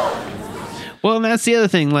 Well, and that's the other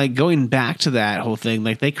thing. Like going back to that whole thing,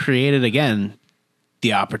 like they created again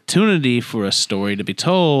the opportunity for a story to be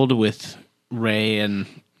told with Rey and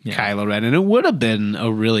Kylo Ren, and it would have been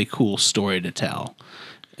a really cool story to tell.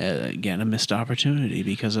 Again, a missed opportunity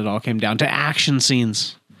because it all came down to action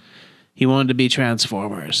scenes. He wanted to be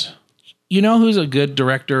Transformers. You know who's a good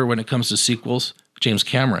director when it comes to sequels? James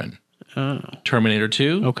Cameron. Oh. Terminator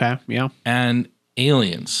 2. Okay, yeah. And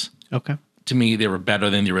Aliens. Okay. To me, they were better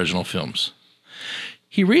than the original films.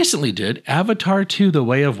 He recently did Avatar 2: The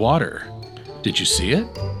Way of Water. Did you see it?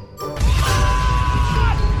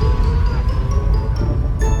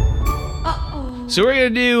 So we're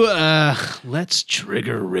going to do Let's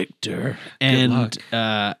Trigger Richter. And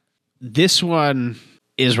this one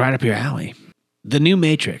is right up your alley. The new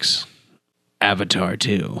Matrix, Avatar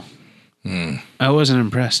 2. I wasn't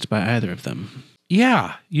impressed by either of them.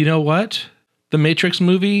 Yeah. You know what? The Matrix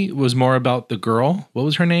movie was more about the girl. What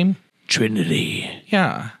was her name? Trinity.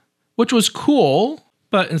 Yeah. Which was cool.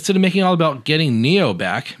 But instead of making it all about getting Neo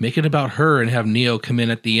back, make it about her and have Neo come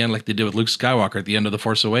in at the end like they did with Luke Skywalker at the end of The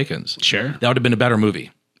Force Awakens. Sure. That would have been a better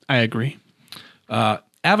movie. I agree.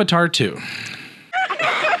 Avatar 2.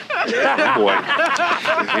 Oh boy.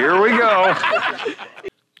 Here we go.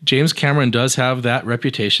 James Cameron does have that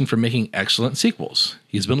reputation for making excellent sequels.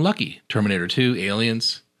 He's been lucky. Terminator 2,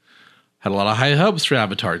 Aliens. Had a lot of high hopes for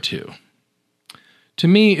Avatar 2. To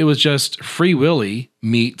me, it was just Free Willy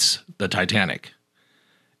meets the Titanic.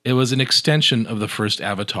 It was an extension of the first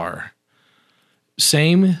Avatar.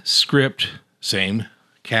 Same script, same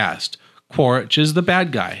cast. Quaritch is the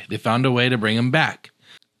bad guy. They found a way to bring him back.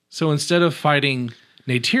 So instead of fighting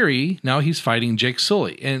Neytiri, now he's fighting Jake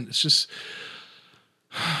Sully. And it's just,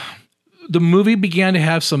 the movie began to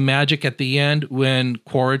have some magic at the end when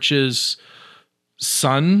Quaritch's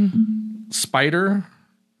son, Spider,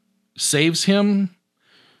 saves him,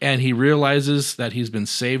 and he realizes that he's been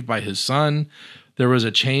saved by his son. There was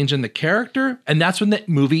a change in the character, and that's when the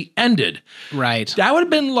movie ended. Right. That would have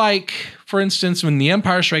been like, for instance, when The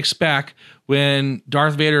Empire Strikes Back, when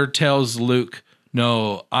Darth Vader tells Luke,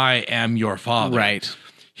 "No, I am your father." Right.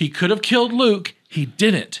 He could have killed Luke. He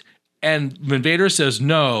didn't. And when Vader says,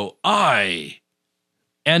 "No,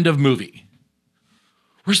 end of movie.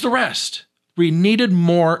 Where's the rest?" We needed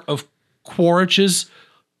more of Quaritch's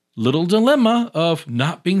little dilemma of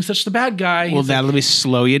not being such the bad guy. Well, let me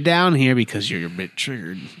slow you down here because you're a bit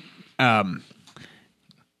triggered.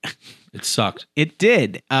 It sucked. It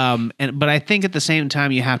did. But I think at the same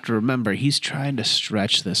time, you have to remember he's trying to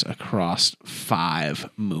stretch this across 5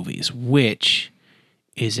 movies, which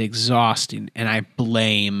is exhausting. And I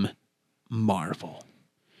blame Marvel.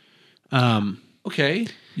 Okay.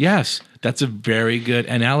 Yes. That's a very good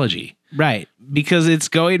analogy. Right. Because it's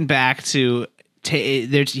going back to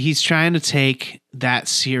he's trying to take that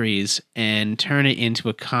series and turn it into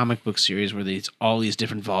a comic book series where there's all these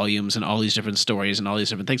different volumes and all these different stories and all these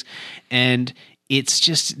different things. And it's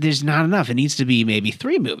just, there's not enough. It needs to be maybe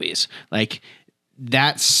 3 movies. Like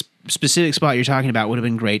that specific spot you're talking about would have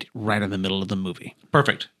been great right in the middle of the movie.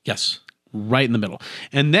 Perfect. Yes. Right in the middle.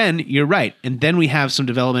 And then you're right. And then we have some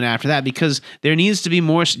development after that because there needs to be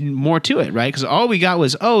more to it, right? Because all we got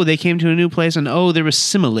was, they came to a new place and they're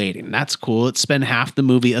assimilating. That's cool. Let's spend half the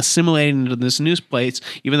movie assimilating into this new place,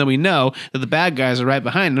 even though we know that the bad guys are right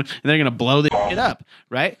behind them and they're going to blow the shit up,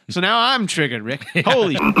 right? So now I'm triggered, Rick.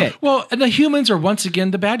 Holy shit. Well, and the humans are once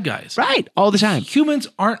again the bad guys. Right. All the time. Humans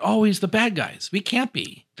aren't always the bad guys. We can't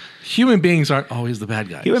be. Human beings aren't always the bad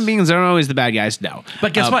guys. Human beings aren't always the bad guys, no.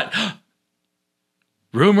 But guess what?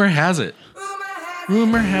 Rumor has it.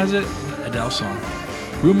 Rumor has it. Adele song.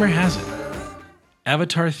 Rumor has it.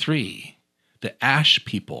 Avatar 3, the Ash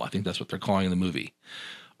people, I think that's what they're calling the movie,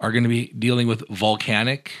 are going to be dealing with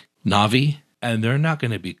volcanic Na'vi, and they're not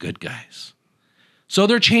going to be good guys. So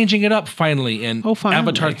they're changing it up finally in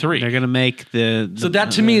Avatar 3. They're going to make So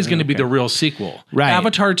that to me is going to be the real sequel. Right.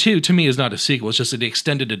 Avatar 2 to me is not a sequel. It's just an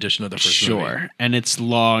extended edition of the first movie. Sure. And it's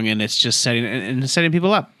long and it's just setting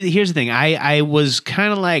people up. Here's the thing. I was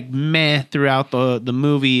kind of like meh throughout the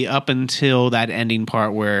movie up until that ending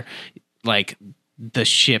part where like the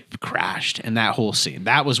ship crashed and that whole scene.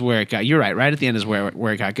 That was where it got, you're right at the end is where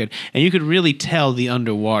it got good. And you could really tell the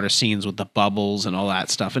underwater scenes with the bubbles and all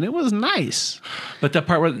that stuff. And it was nice. But that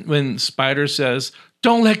part when Spider says,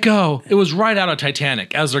 "Don't let go," it was right out of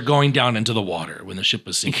Titanic as they're going down into the water when the ship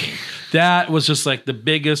was sinking. That was just like the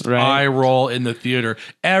biggest eye roll in the theater.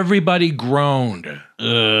 Everybody groaned.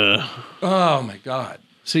 Oh my God.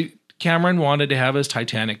 See, Cameron wanted to have his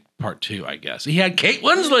Titanic part 2, I guess. He had Kate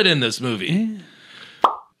Winslet in this movie. Yeah.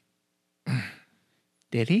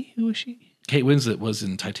 Did he? Who was she? Kate Winslet was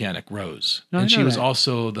in Titanic, Rose. No, and she was that.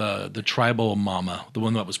 Also the tribal mama, the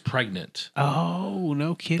one that was pregnant. Oh,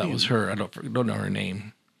 no kidding. That was her. I don't know her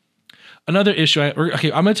name. Another issue. I'm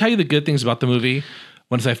going to tell you the good things about the movie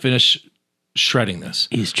once I finish shredding this.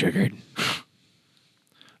 He's triggered.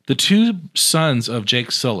 The 2 sons of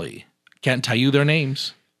Jake Sully, can't tell you their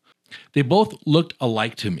names. They both looked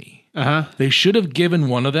alike to me. They should have given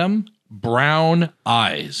one of them brown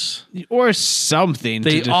eyes. Or something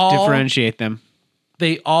to differentiate them.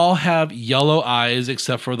 They all have yellow eyes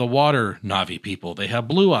except for the water Na'vi people. They have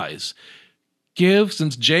blue eyes.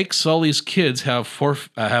 Since Jake Sully's kids have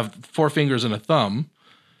four fingers and a thumb,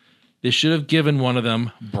 they should have given one of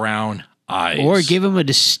them brown eyes. Or give him a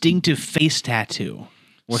distinctive face tattoo.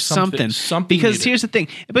 Or something. Because here's the thing.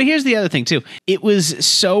 But here's the other thing, too. It was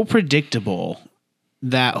so predictable,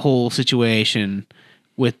 that whole situation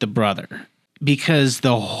with the brother. Because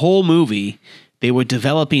the whole movie, they were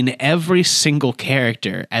developing every single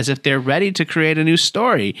character as if they're ready to create a new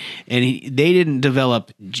story. And they didn't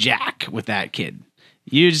develop jack with that kid.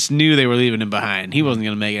 You just knew they were leaving him behind. He wasn't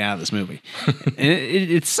going to make it out of this movie. And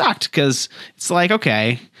it sucked because it's like,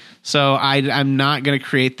 okay, so I'm not going to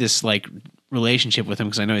create this like relationship with him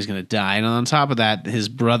because I know he's going to die. And on top of that, his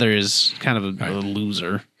brother is kind of a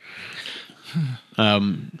loser.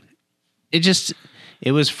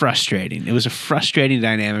 It was frustrating. It was a frustrating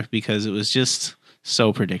dynamic because it was just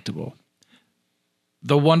so predictable.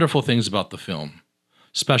 The wonderful things about the film,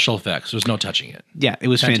 special effects, there's no touching it. Yeah, it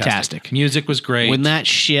was fantastic. Music was great. When that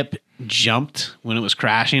ship jumped, when it was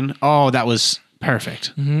crashing, that was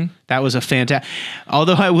perfect. Mm-hmm. That was a fantastic.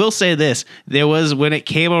 Although I will say this, there was when it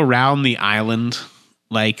came around the island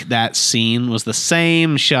like that scene was the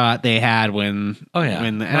same shot they had when. Oh yeah,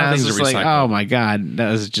 and I was just like, oh my god,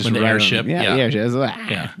 that was just when the right airship. the airship. It was like,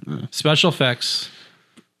 Yeah, special effects.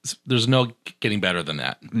 There's no getting better than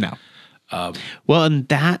that. No. Well, and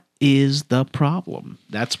that is the problem.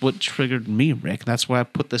 That's what triggered me, Rick. That's why I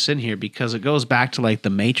put this in here, because it goes back to like the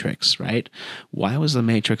Matrix, right? Why was the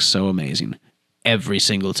Matrix so amazing every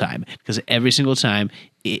single time? Because every single time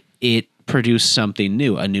it produced something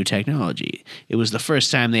new, a new technology. It was the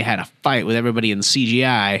first time they had a fight with everybody in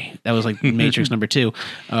CGI. That was like Matrix number 2.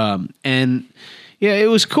 And yeah, it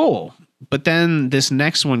was cool. But then this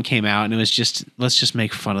next one came out, and it was just, let's just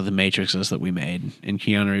make fun of the Matrixes that we made. And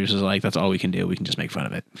Keanu Reeves was like, that's all we can do. We can just make fun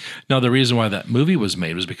of it. No, the reason why that movie was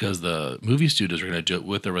made was because the movie studios were going to do it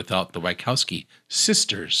with or without the Wachowski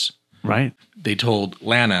sisters. Right. They told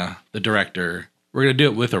Lana, the director, we're going to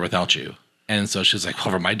do it with or without you. And so she's like,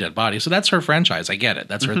 over my dead body. So that's her franchise. I get it.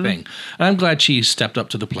 That's her thing. And I'm glad she stepped up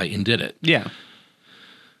to the plate and did it. Yeah.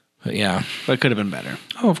 But yeah. But it could have been better.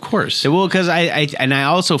 Oh, of course. Well, because I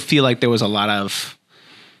also feel like there was a lot of,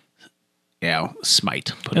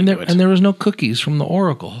 smite put into it. And there was no cookies from the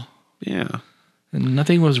Oracle. Yeah. And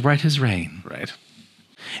nothing was right as rain. Right.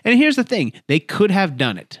 And here's the thing. They could have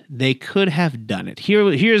done it.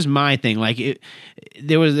 Here's my thing. Like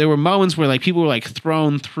there were moments where like people were like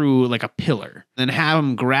thrown through like a pillar, then have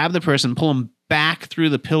them grab the person, pull them back through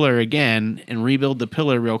the pillar again and rebuild the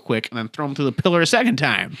pillar real quick, and then throw them through the pillar a second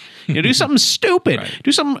time. Do something stupid. Right.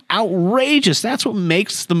 Do something outrageous. That's what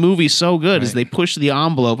makes the movie so good, is they push the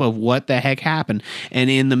envelope of what the heck happened. And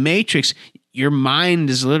in The Matrix, your mind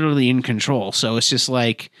is literally in control. So it's just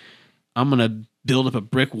like, I'm going to build up a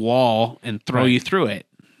brick wall and throw you through it.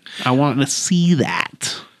 I want to see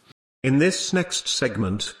that. In this next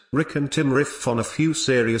segment, Rick and Tim riff on a few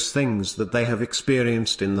serious things that they have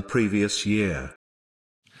experienced in the previous year.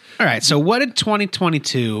 All right, so what did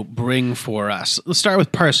 2022 bring for us? Let's start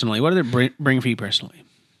with personally. What did it bring for you personally?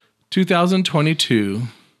 2022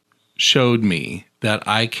 showed me that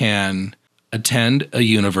I can attend a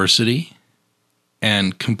university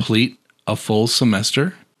and complete a full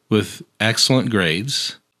semester with excellent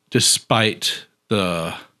grades, despite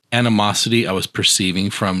the animosity I was perceiving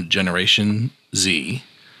from Generation Z.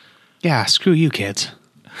 Yeah, screw you kids.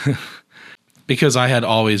 Because I had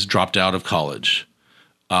always dropped out of college.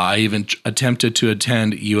 I even attempted to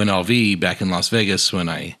attend UNLV back in Las Vegas when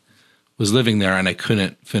I was living there, and I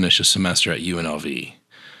couldn't finish a semester at UNLV.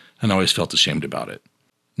 And I always felt ashamed about it.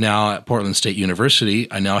 Now at Portland State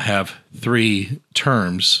University, I now have 3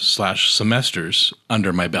 terms/semesters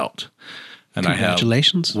under my belt. And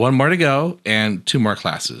congratulations. I have 1 more to go and 2 more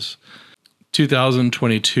classes.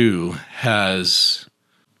 2022 has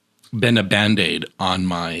been a Band-Aid on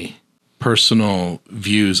my personal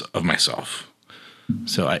views of myself.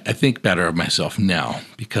 So I think better of myself now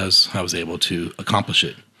because I was able to accomplish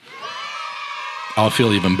it. I'll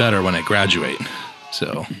feel even better when I graduate.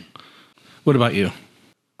 So what about you?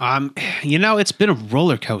 It's been a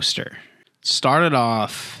roller coaster. Started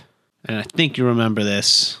off, and I think you remember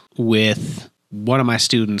this, with one of my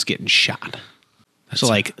students getting shot. So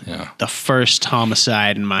the first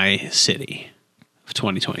homicide in my city of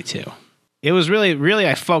 2022. It was really,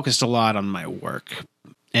 I focused a lot on my work,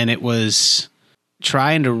 and it was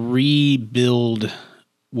trying to rebuild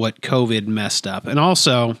what COVID messed up. And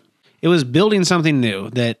also it was building something new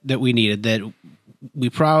that we needed, that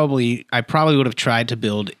I probably would have tried to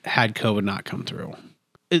build had COVID not come through.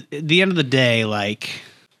 At the end of the day, like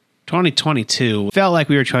 2022 felt like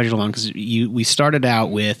we were trudging along because we started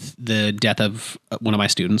out with the death of one of my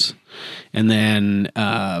students, and then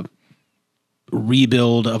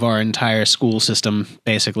rebuild of our entire school system,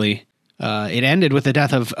 basically. It ended with the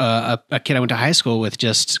death of a kid I went to high school with.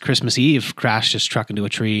 Just Christmas Eve, crashed his truck into a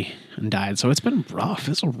tree and died. So it's been rough.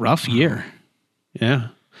 It's a rough year. Yeah.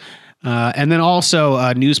 And then also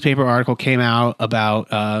a newspaper article came out about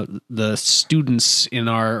the students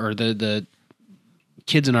the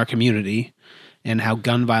kids in our community and how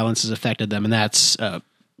gun violence has affected them. And that's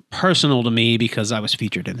personal to me because I was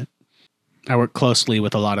featured in it. I work closely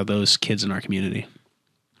with a lot of those kids in our community.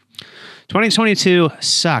 2022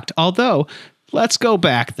 sucked. Although, let's go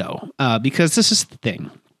back though, because this is the thing.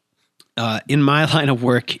 In my line of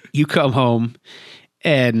work, you come home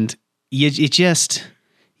and you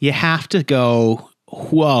have to go,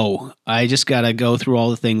 whoa, I just got to go through all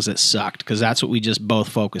the things that sucked, because that's what we just both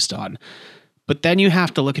focused on. But then you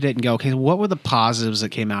have to look at it and go, okay, what were the positives that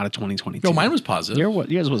came out of 2022? No, mine was positive.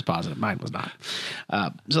 Yours was positive. Mine was not.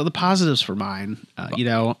 So the positives for mine,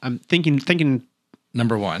 I'm thinking.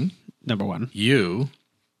 Number one, you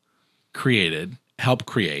helped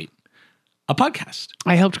create a podcast.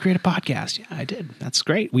 I helped create a podcast. Yeah, I did. That's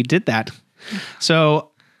great. We did that.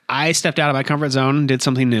 So I stepped out of my comfort zone and did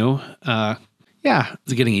something new. Yeah.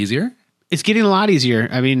 Is it getting easier? It's getting a lot easier.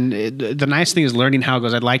 I mean, the nice thing is learning how it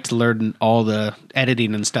goes. I'd like to learn all the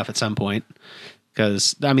editing and stuff at some point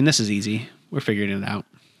because, I mean, this is easy. We're figuring it out.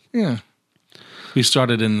 Yeah. We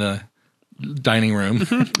started in the dining room.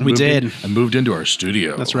 We did. And moved into our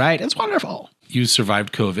studio. That's right. It's wonderful. You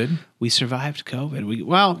survived COVID. We survived COVID.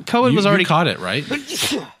 COVID was already... You caught it, right?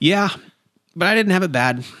 Yeah, but I didn't have it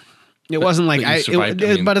bad. It wasn't like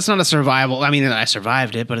but it's not a survival. I mean, I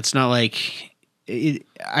survived it, but it's not like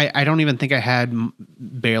I don't even think I had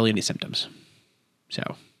barely any symptoms.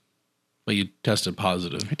 So, but you tested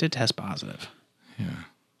positive. I did test positive. Yeah.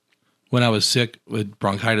 When I was sick with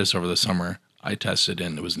bronchitis over the summer, I tested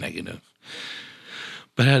and it was negative.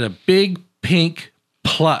 But I had a big pink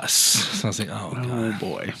plus. So I was like, oh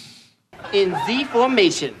boy. In Z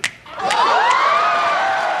formation.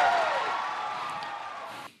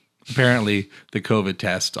 Apparently, the COVID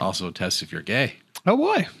test also tests if you're gay. Oh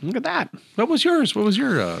boy, look at that. What was yours? What was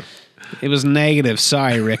your... It was negative.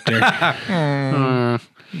 Sorry, Richter. For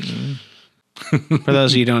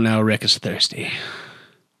those of you who don't know, Rick is thirsty.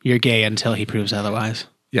 You're gay until he proves otherwise.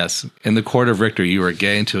 Yes. In the court of Richter, you are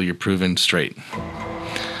gay until you're proven straight.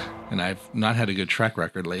 And I've not had a good track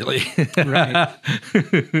record lately. Right.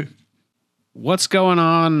 What's going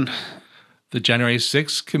on? The January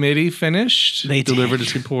 6th committee finished. They delivered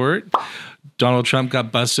its report. Donald Trump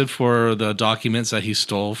got busted for the documents that he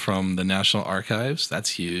stole from the National Archives. That's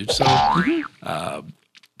huge. So,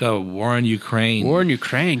 the war in Ukraine. War in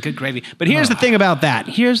Ukraine. Good gravy. But here's the thing about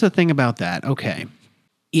that. Okay.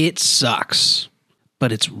 It sucks,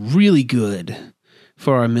 but it's really good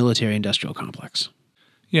for our military-industrial complex.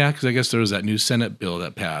 Yeah, because I guess there was that new Senate bill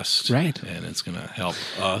that passed. Right. And it's going to help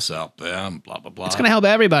us, help them, blah, blah, blah. It's going to help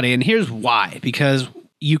everybody. And here's why. Because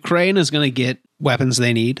Ukraine is going to get weapons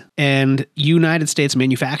they need. And United States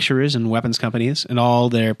manufacturers and weapons companies and all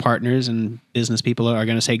their partners and business people are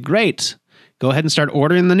going to say, great, go ahead and start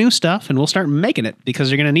ordering the new stuff and we'll start making it because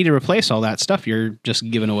you're going to need to replace all that stuff you're just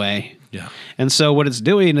giving away. Yeah. And so what it's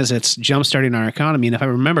doing is it's jumpstarting our economy. And if I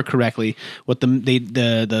remember correctly, what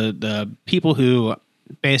the people who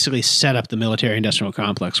basically set up the military-industrial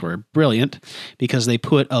complex were brilliant because they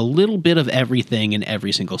put a little bit of everything in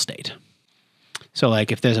every single state. So,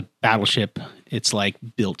 like, if there's a battleship, it's, like,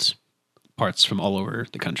 built parts from all over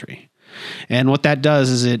the country. And what that does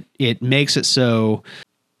is it makes it so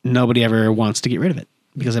nobody ever wants to get rid of it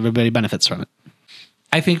because everybody benefits from it.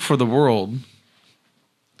 I think for the world,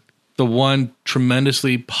 the one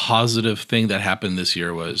tremendously positive thing that happened this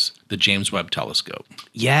year was the James Webb Telescope.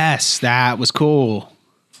 Yes, that was cool.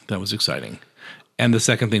 That was exciting. And the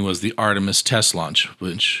second thing was the Artemis test launch,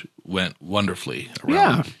 which went wonderfully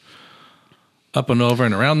around. Yeah. Up and over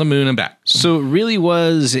and around the moon and back. So it really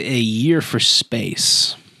was a year for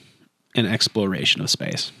space and exploration of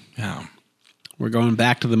space. Yeah. We're going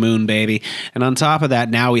back to the moon, baby. And on top of that,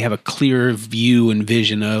 now we have a clear view and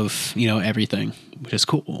vision of, everything, which is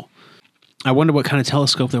cool. I wonder what kind of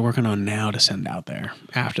telescope they're working on now to send out there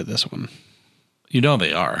after this one.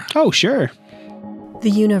 They are. Oh, sure. The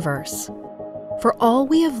universe. For all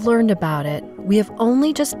we have learned about it, we have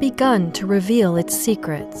only just begun to reveal its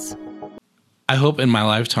secrets. I hope in my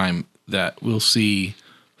lifetime that we'll see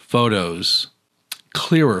photos,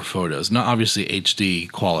 clearer photos, not obviously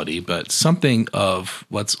HD quality, but something of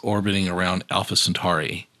what's orbiting around Alpha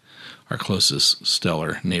Centauri, our closest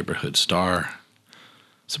stellar neighborhood star.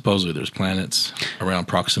 Supposedly there's planets around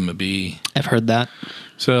Proxima B. I've heard that.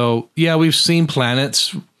 So, yeah, we've seen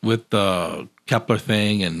planets with the Kepler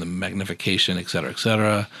thing and the magnification, et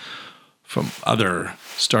cetera, from other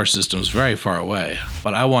star systems very far away.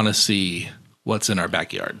 But I want to see what's in our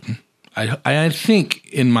backyard. I think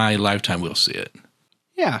in my lifetime we'll see it.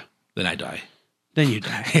 Yeah. Then I die. Then you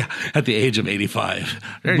die. Yeah, at the age of 85.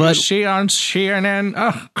 But she on CNN.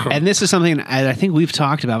 Oh. And this is something I think we've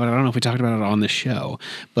talked about, but I don't know if we talked about it on the show.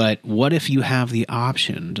 But what if you have the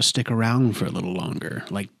option to stick around for a little longer?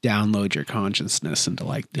 Like download your consciousness into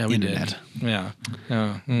the internet. Did.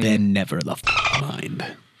 Yeah. Then never the mind.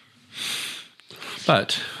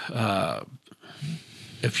 But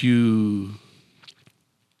if you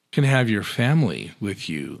can have your family with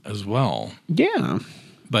you as well. Yeah.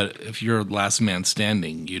 But if you're last man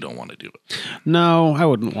standing, you don't want to do it. No, I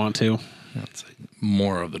wouldn't want to. That's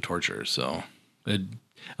more of the torture. So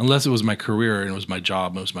unless it was my career and it was my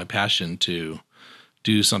job, it was my passion to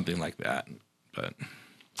do something like that. But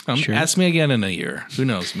sure. Ask me again in a year. Who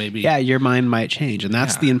knows? Maybe. Yeah, your mind might change. And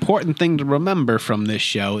that's the important thing to remember from this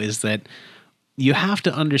show is that you have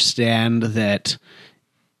to understand that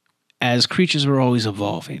as creatures, we're always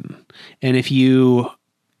evolving. And if you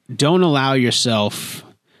don't allow yourself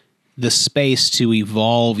the space to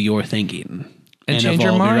evolve your thinking and change evolve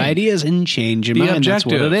your mind, ideas and change your be mind,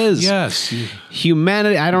 objective. that's what it is. Yes.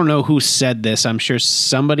 Humanity, I don't know who said this. I'm sure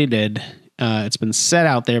somebody did. It's been said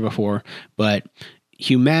out there before, but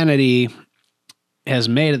humanity has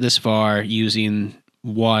made it this far using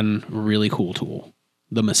one really cool tool,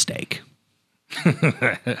 the mistake.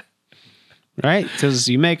 Right? Because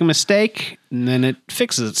you make a mistake and then it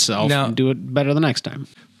fixes itself and do it better the next time.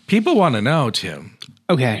 People want to know, Tim.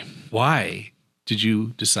 Okay. Why did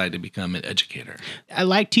you decide to become an educator? I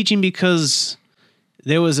like teaching because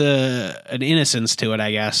there was an innocence to it,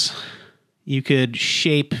 I guess. You could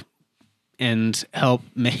shape and help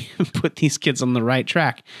put these kids on the right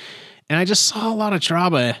track. And I just saw a lot of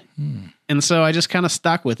trauma. And so I just kind of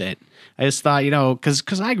stuck with it. I just thought,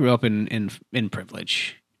 because I grew up in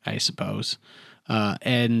privilege, I suppose.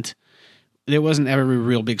 And there wasn't ever a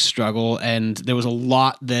real big struggle. And there was a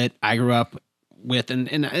lot that I grew up with.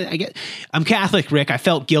 And I'm Catholic, Rick. I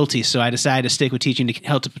felt guilty. So I decided to stick with teaching to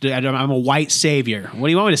help. I'm a white savior. What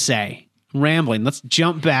do you want me to say? I'm rambling. Let's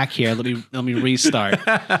jump back here. Let me restart.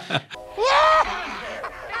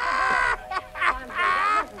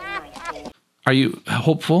 Are you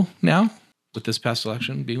hopeful now with this past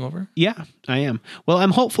election being over? Yeah, I am. Well,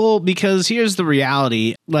 I'm hopeful because here's the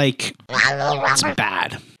reality. Like, it's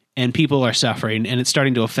bad. And people are suffering, and it's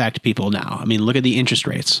starting to affect people now. I mean, look at the interest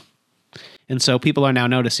rates. And so people are now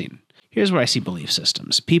noticing. Here's where I see belief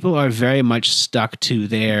systems. People are very much stuck to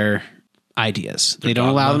their ideas. They don't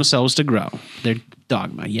allow themselves to grow. Their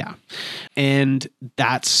dogma, yeah. And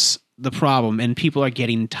that's the problem. And people are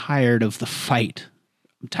getting tired of the fight.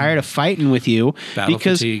 I'm tired of fighting with you. Battle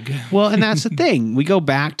fatigue. Well, and that's the thing. We go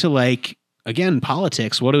back to again,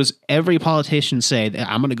 politics. What does every politician say?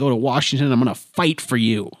 I'm going to go to Washington. I'm going to fight for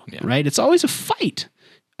you, right? It's always a fight.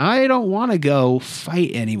 I don't want to go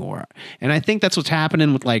fight anymore. And I think that's what's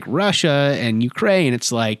happening with Russia and Ukraine.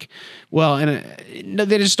 It's they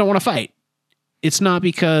just don't want to fight. It's not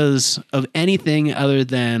because of anything other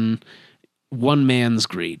than one man's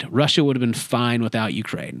greed. Russia would have been fine without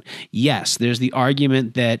Ukraine. Yes, there's the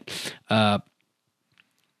argument that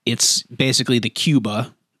it's basically the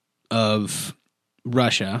Cuba of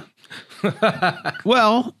Russia.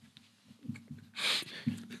 Well,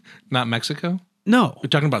 not Mexico? No. We're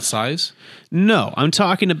talking about size? No, I'm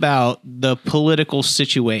talking about the political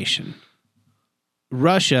situation.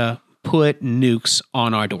 Russia put nukes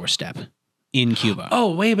on our doorstep in Cuba.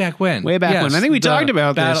 Oh, way back when. Way back when. I think we talked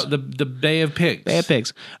about this. The Bay of Pigs. Bay of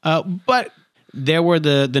Pigs. But there were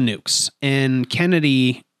the nukes. And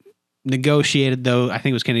Kennedy negotiated those. I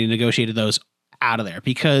think it was Kennedy negotiated those out of there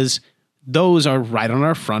because those are right on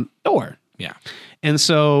our front door. Yeah. And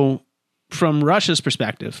so from Russia's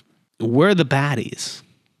perspective, we're the baddies,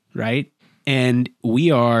 right? And we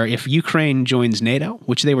are, if Ukraine joins NATO,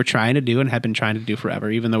 which they were trying to do and have been trying to do forever,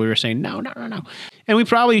 even though we were saying no. And we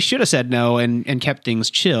probably should have said no and kept things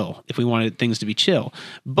chill if we wanted things to be chill.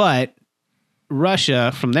 But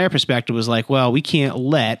Russia, from their perspective, was like, well, we can't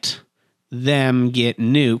let them get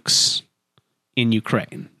nukes in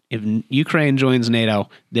Ukraine. If Ukraine joins NATO,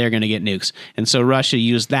 they're going to get nukes. And so Russia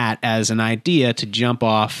used that as an idea to jump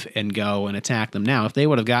off and go and attack them. Now, if they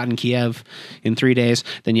would have gotten Kiev in 3 days,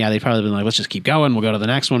 then yeah, they'd probably been like, let's just keep going. We'll go to the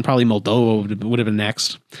next one. Probably Moldova would have been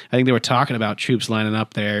next. I think they were talking about troops lining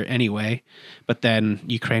up there anyway. But then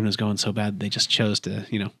Ukraine was going so bad, they just chose to,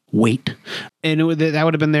 wait. And that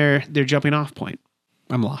would have been their jumping off point.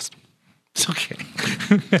 I'm lost. It's okay.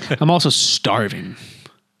 I'm also starving.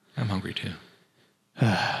 I'm hungry too.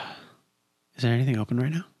 Is there anything open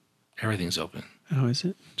right now? Everything's open. Oh, is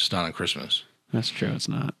it? Just not on Christmas. That's true. It's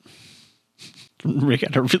not. Rick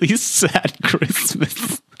had a really sad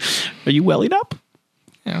Christmas. Are you welling up?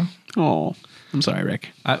 Yeah. Oh, I'm sorry, Rick.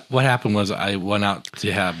 What happened was I went out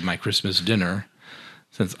to have my Christmas dinner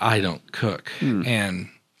since I don't cook. And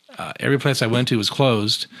every place I went to was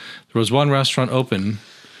closed. There was one restaurant open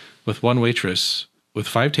with one waitress with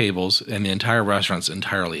 5 tables, and the entire restaurant's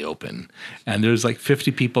entirely open. And there's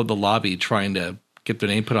 50 people at the lobby trying to get their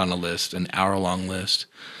name put on a list, an hour-long list.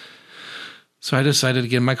 So I decided to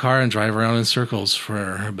get in my car and drive around in circles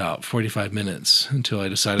for about 45 minutes until I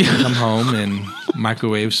decided to come home and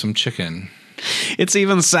microwave some chicken. It's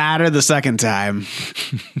even sadder the second time.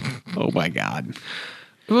 Oh, my God.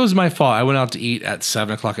 It was my fault. I went out to eat at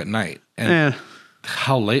 7 o'clock at night. And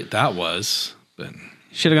how late that was. But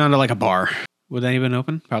should have gone to a bar. Would that even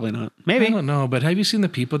open? Probably not. Maybe. I don't know, but have you seen the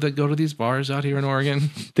people that go to these bars out here in Oregon?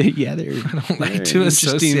 I don't like to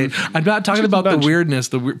associate. I'm not talking about the weirdness,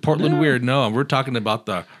 the Portland weird. No, we're talking about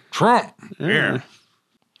the Trump. Yeah.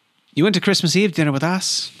 You went to Christmas Eve dinner with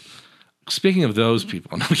us. Speaking of those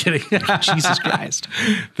people, no, I'm kidding. Jesus Christ.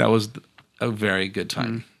 That was a very good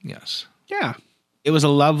time. Yes. Yeah. It was a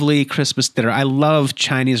lovely Christmas dinner. I love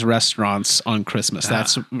Chinese restaurants on Christmas.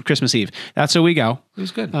 That's Christmas Eve. That's where we go. It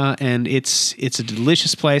was good. And it's a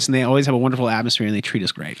delicious place, and they always have a wonderful atmosphere, and they treat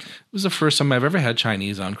us great. It was the first time I've ever had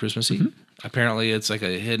Chinese on Christmas Eve. Apparently, it's like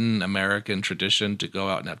a hidden American tradition to go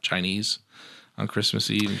out and have Chinese on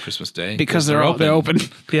Christmas Eve and Christmas Day. Because they're open.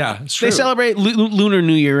 Yeah, it's true. They celebrate Lunar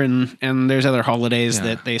New Year, and there's other holidays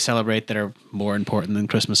that they celebrate that are more important than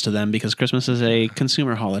Christmas to them, because Christmas is a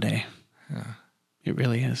consumer holiday. Yeah. It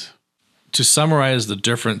really is. To summarize the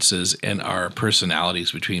differences in our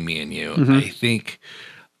personalities between me and you, I think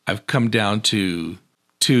I've come down to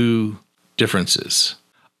 2 differences.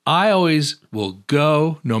 I always will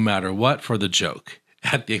go no matter what for the joke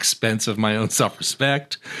at the expense of my own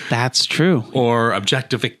self-respect. That's true. Or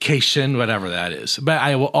objectification, whatever that is. But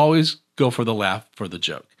I will always go for the laugh, for the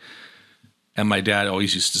joke. And my dad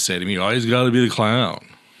always used to say to me, you always got to be the clown.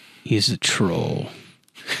 He's a troll.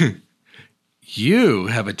 You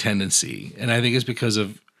have a tendency, and I think it's because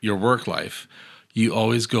of your work life, you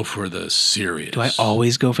always go for the serious. Do I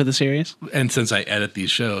always go for the serious? And since I edit these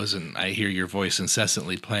shows and I hear your voice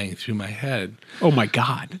incessantly playing through my head. Oh my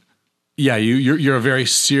God. Yeah, you're a very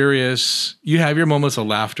serious, you have your moments of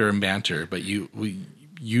laughter and banter, but you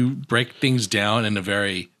break things down in a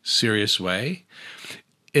very serious way.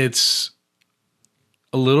 It's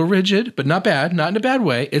a little rigid, but not bad, not in a bad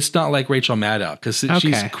way. It's not like Rachel Maddow, because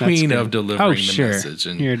she's queen of delivering the message.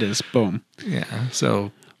 And here it is. Boom. Yeah.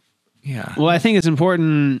 So, yeah. Well, I think it's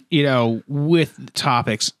important, with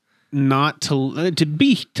topics, not to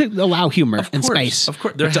allow humor and space. Of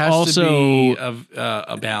course, there has to be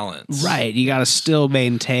a balance, right? You got to still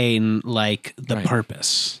maintain the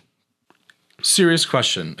purpose. Serious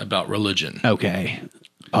question about religion. Okay,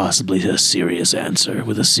 possibly a serious answer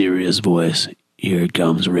with a serious voice. Here it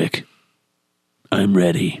comes, Rick. I'm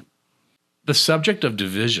ready. The subject of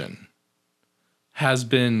division has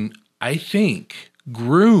been, I think,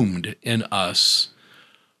 groomed in us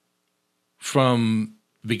from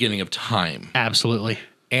the beginning of time. Absolutely.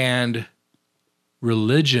 And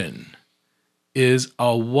religion is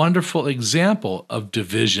a wonderful example of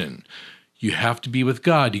division. You have to be with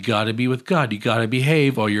God. You got to be with God. You got to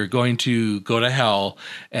behave, or you're going to go to hell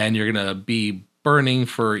and you're going to be burning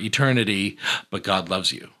for eternity, but God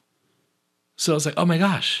loves you. So it's like, oh my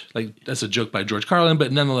gosh, that's a joke by George Carlin,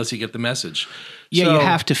 but nonetheless, you get the message. Yeah, so, you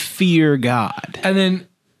have to fear God.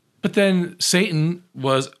 But then Satan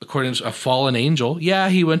was, according to a fallen angel. Yeah,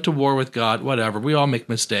 he went to war with God, whatever. We all make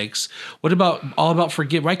mistakes. What about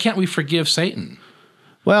forgive? Why can't we forgive Satan?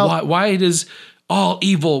 Well, why does all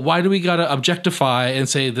evil? Why do we got to objectify and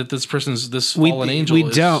say that this person's this fallen angel?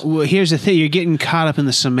 We don't. Well, here's the thing. You're getting caught up in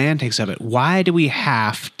the semantics of it. Why do we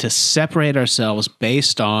have to separate ourselves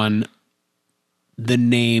based on the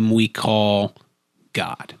name we call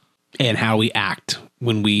God and how we act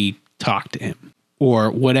when we talk to him,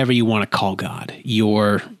 or whatever you want to call God,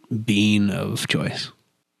 your being of choice?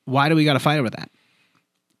 Why do we got to fight over that?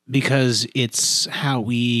 Because it's how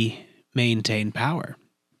we maintain power.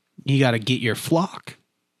 You got to get your flock.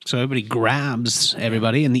 So everybody grabs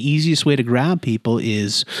everybody, and the easiest way to grab people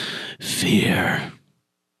is fear.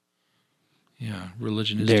 Yeah,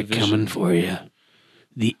 religion is They're division. coming for you.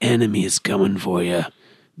 The enemy is coming for you.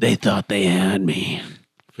 They thought they had me.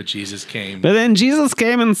 But Jesus came. But then Jesus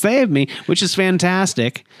came and saved me, which is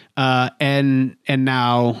fantastic. And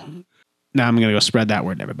now I'm going to go spread that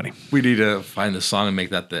word to everybody. We need to find the song and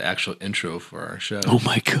make that the actual intro for our show. Oh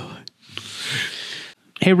my God.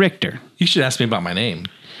 Hey, Richter. You should ask me about my name.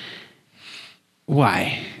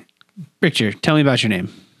 Why? Richter, tell me about your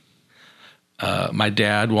name. My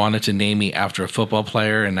dad wanted to name me after a football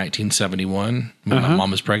player in 1971 when my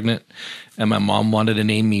mom was pregnant. And my mom wanted to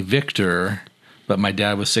name me Victor, but my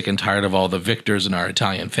dad was sick and tired of all the Victors in our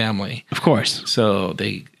Italian family. Of course. So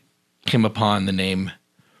they came upon the name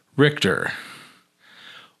Richter.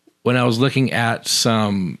 When I was looking at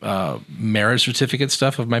some marriage certificate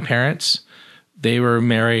stuff of my parents, they were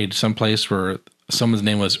married someplace where someone's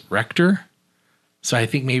name was Rector. So I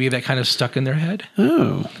think maybe that kind of stuck in their head.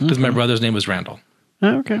 Oh. Because my brother's name was Randall.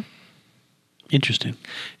 Oh, okay. Interesting.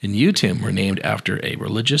 And you, Tim, were named after a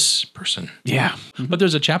religious person. Yeah. But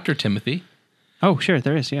there's a chapter, Timothy. Oh, sure,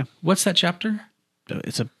 there is, yeah. What's that chapter?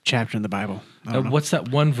 It's a chapter in the Bible. What's that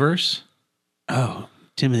one verse? Oh,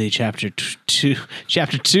 Timothy chapter 2,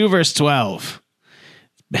 verse 12.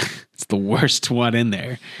 It's the worst one in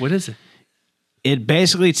there. What is it? It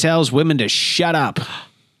basically tells women to shut up.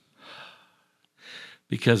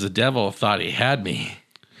 Because the devil thought he had me.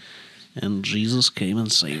 And Jesus came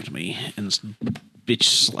and saved me. And this bitch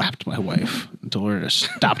slapped my wife and told her to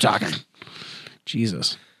stop talking.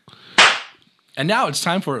 Jesus. And now it's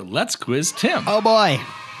time for Let's Quiz Tim. Oh, boy.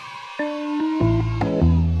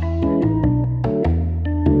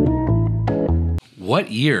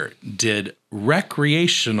 What year did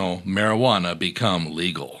recreational marijuana become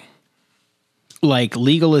legal? Like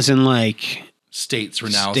legal as in like... States were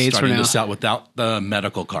now starting to sell without the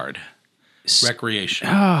medical card. Recreation.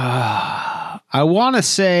 I want to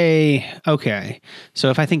say, okay. So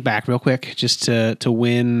if I think back real quick, just to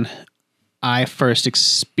when I first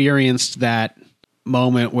experienced that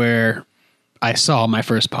moment where I saw my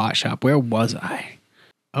first pot shop, where was I?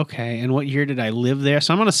 Okay, and what year did I live there?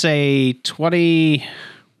 So I'm going to say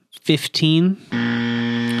 2015.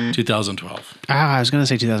 2012. I was going to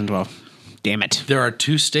say 2012. Damn it. There are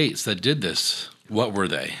 2 states that did this. What were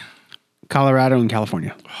they? Colorado and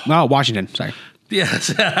California. No, Washington. Sorry.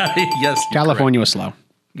 Yes. Yes. California was slow.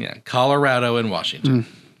 Yeah. Colorado and Washington.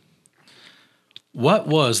 What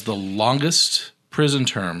was the longest prison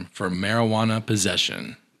term for marijuana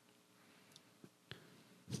possession?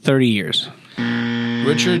 30 years.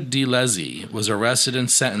 Richard DeLezzy was arrested and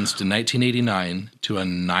sentenced in 1989 to a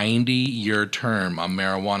 90-year term on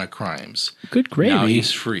marijuana crimes. Good gravy. Now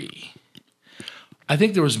he's free. I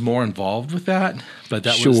think there was more involved with that, but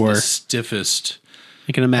that was the stiffest.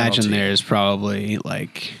 I can imagine penalty. there's probably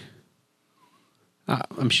like,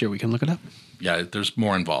 I'm sure we can look it up. Yeah, there's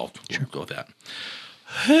more involved. We'll go with that.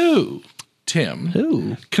 Who,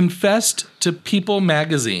 Tim, confessed to People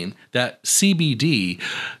magazine that CBD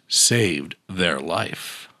saved their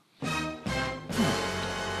life?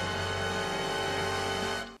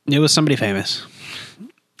 It was somebody famous.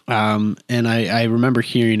 And I remember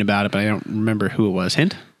hearing about it, but I don't remember who it was.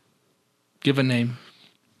 Hint? Give a name.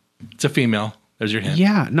 It's a female. There's your hint.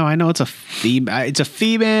 Yeah, no, I know it's a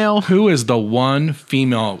female. Who is the one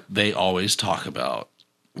female they always talk about?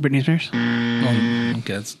 Britney Spears? Oh,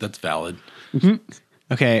 okay, that's valid. Mm-hmm.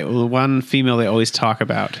 Okay, well, the one female they always talk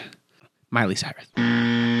about. Miley Cyrus.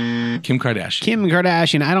 Kim Kardashian. Kim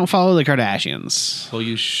Kardashian. I don't follow the Kardashians. Well,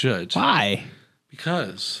 you should. Why?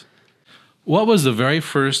 Because what was the very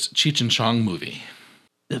first Cheech and Chong movie?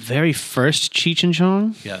 The very first Cheech and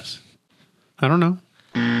Chong? Yes. I don't know.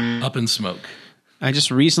 Up in Smoke. I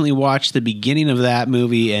just recently watched the beginning of that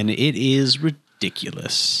movie, and it is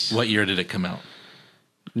ridiculous. What year did it come out?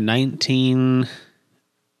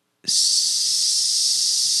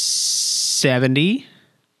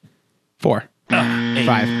 1974. 5,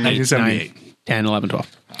 1978. 9, 10, 11,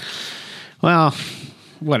 12. Well,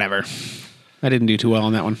 whatever. I didn't do too well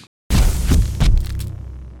on that one.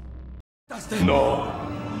 No.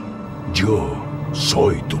 Yo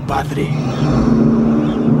soy tu padre.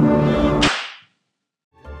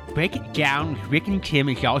 Break It Down with Rick and Tim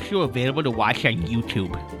is also available to watch on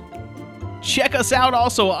YouTube. Check us out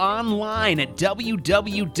also online at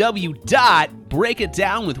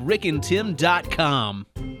www.breakitdownwithrickandtim.com.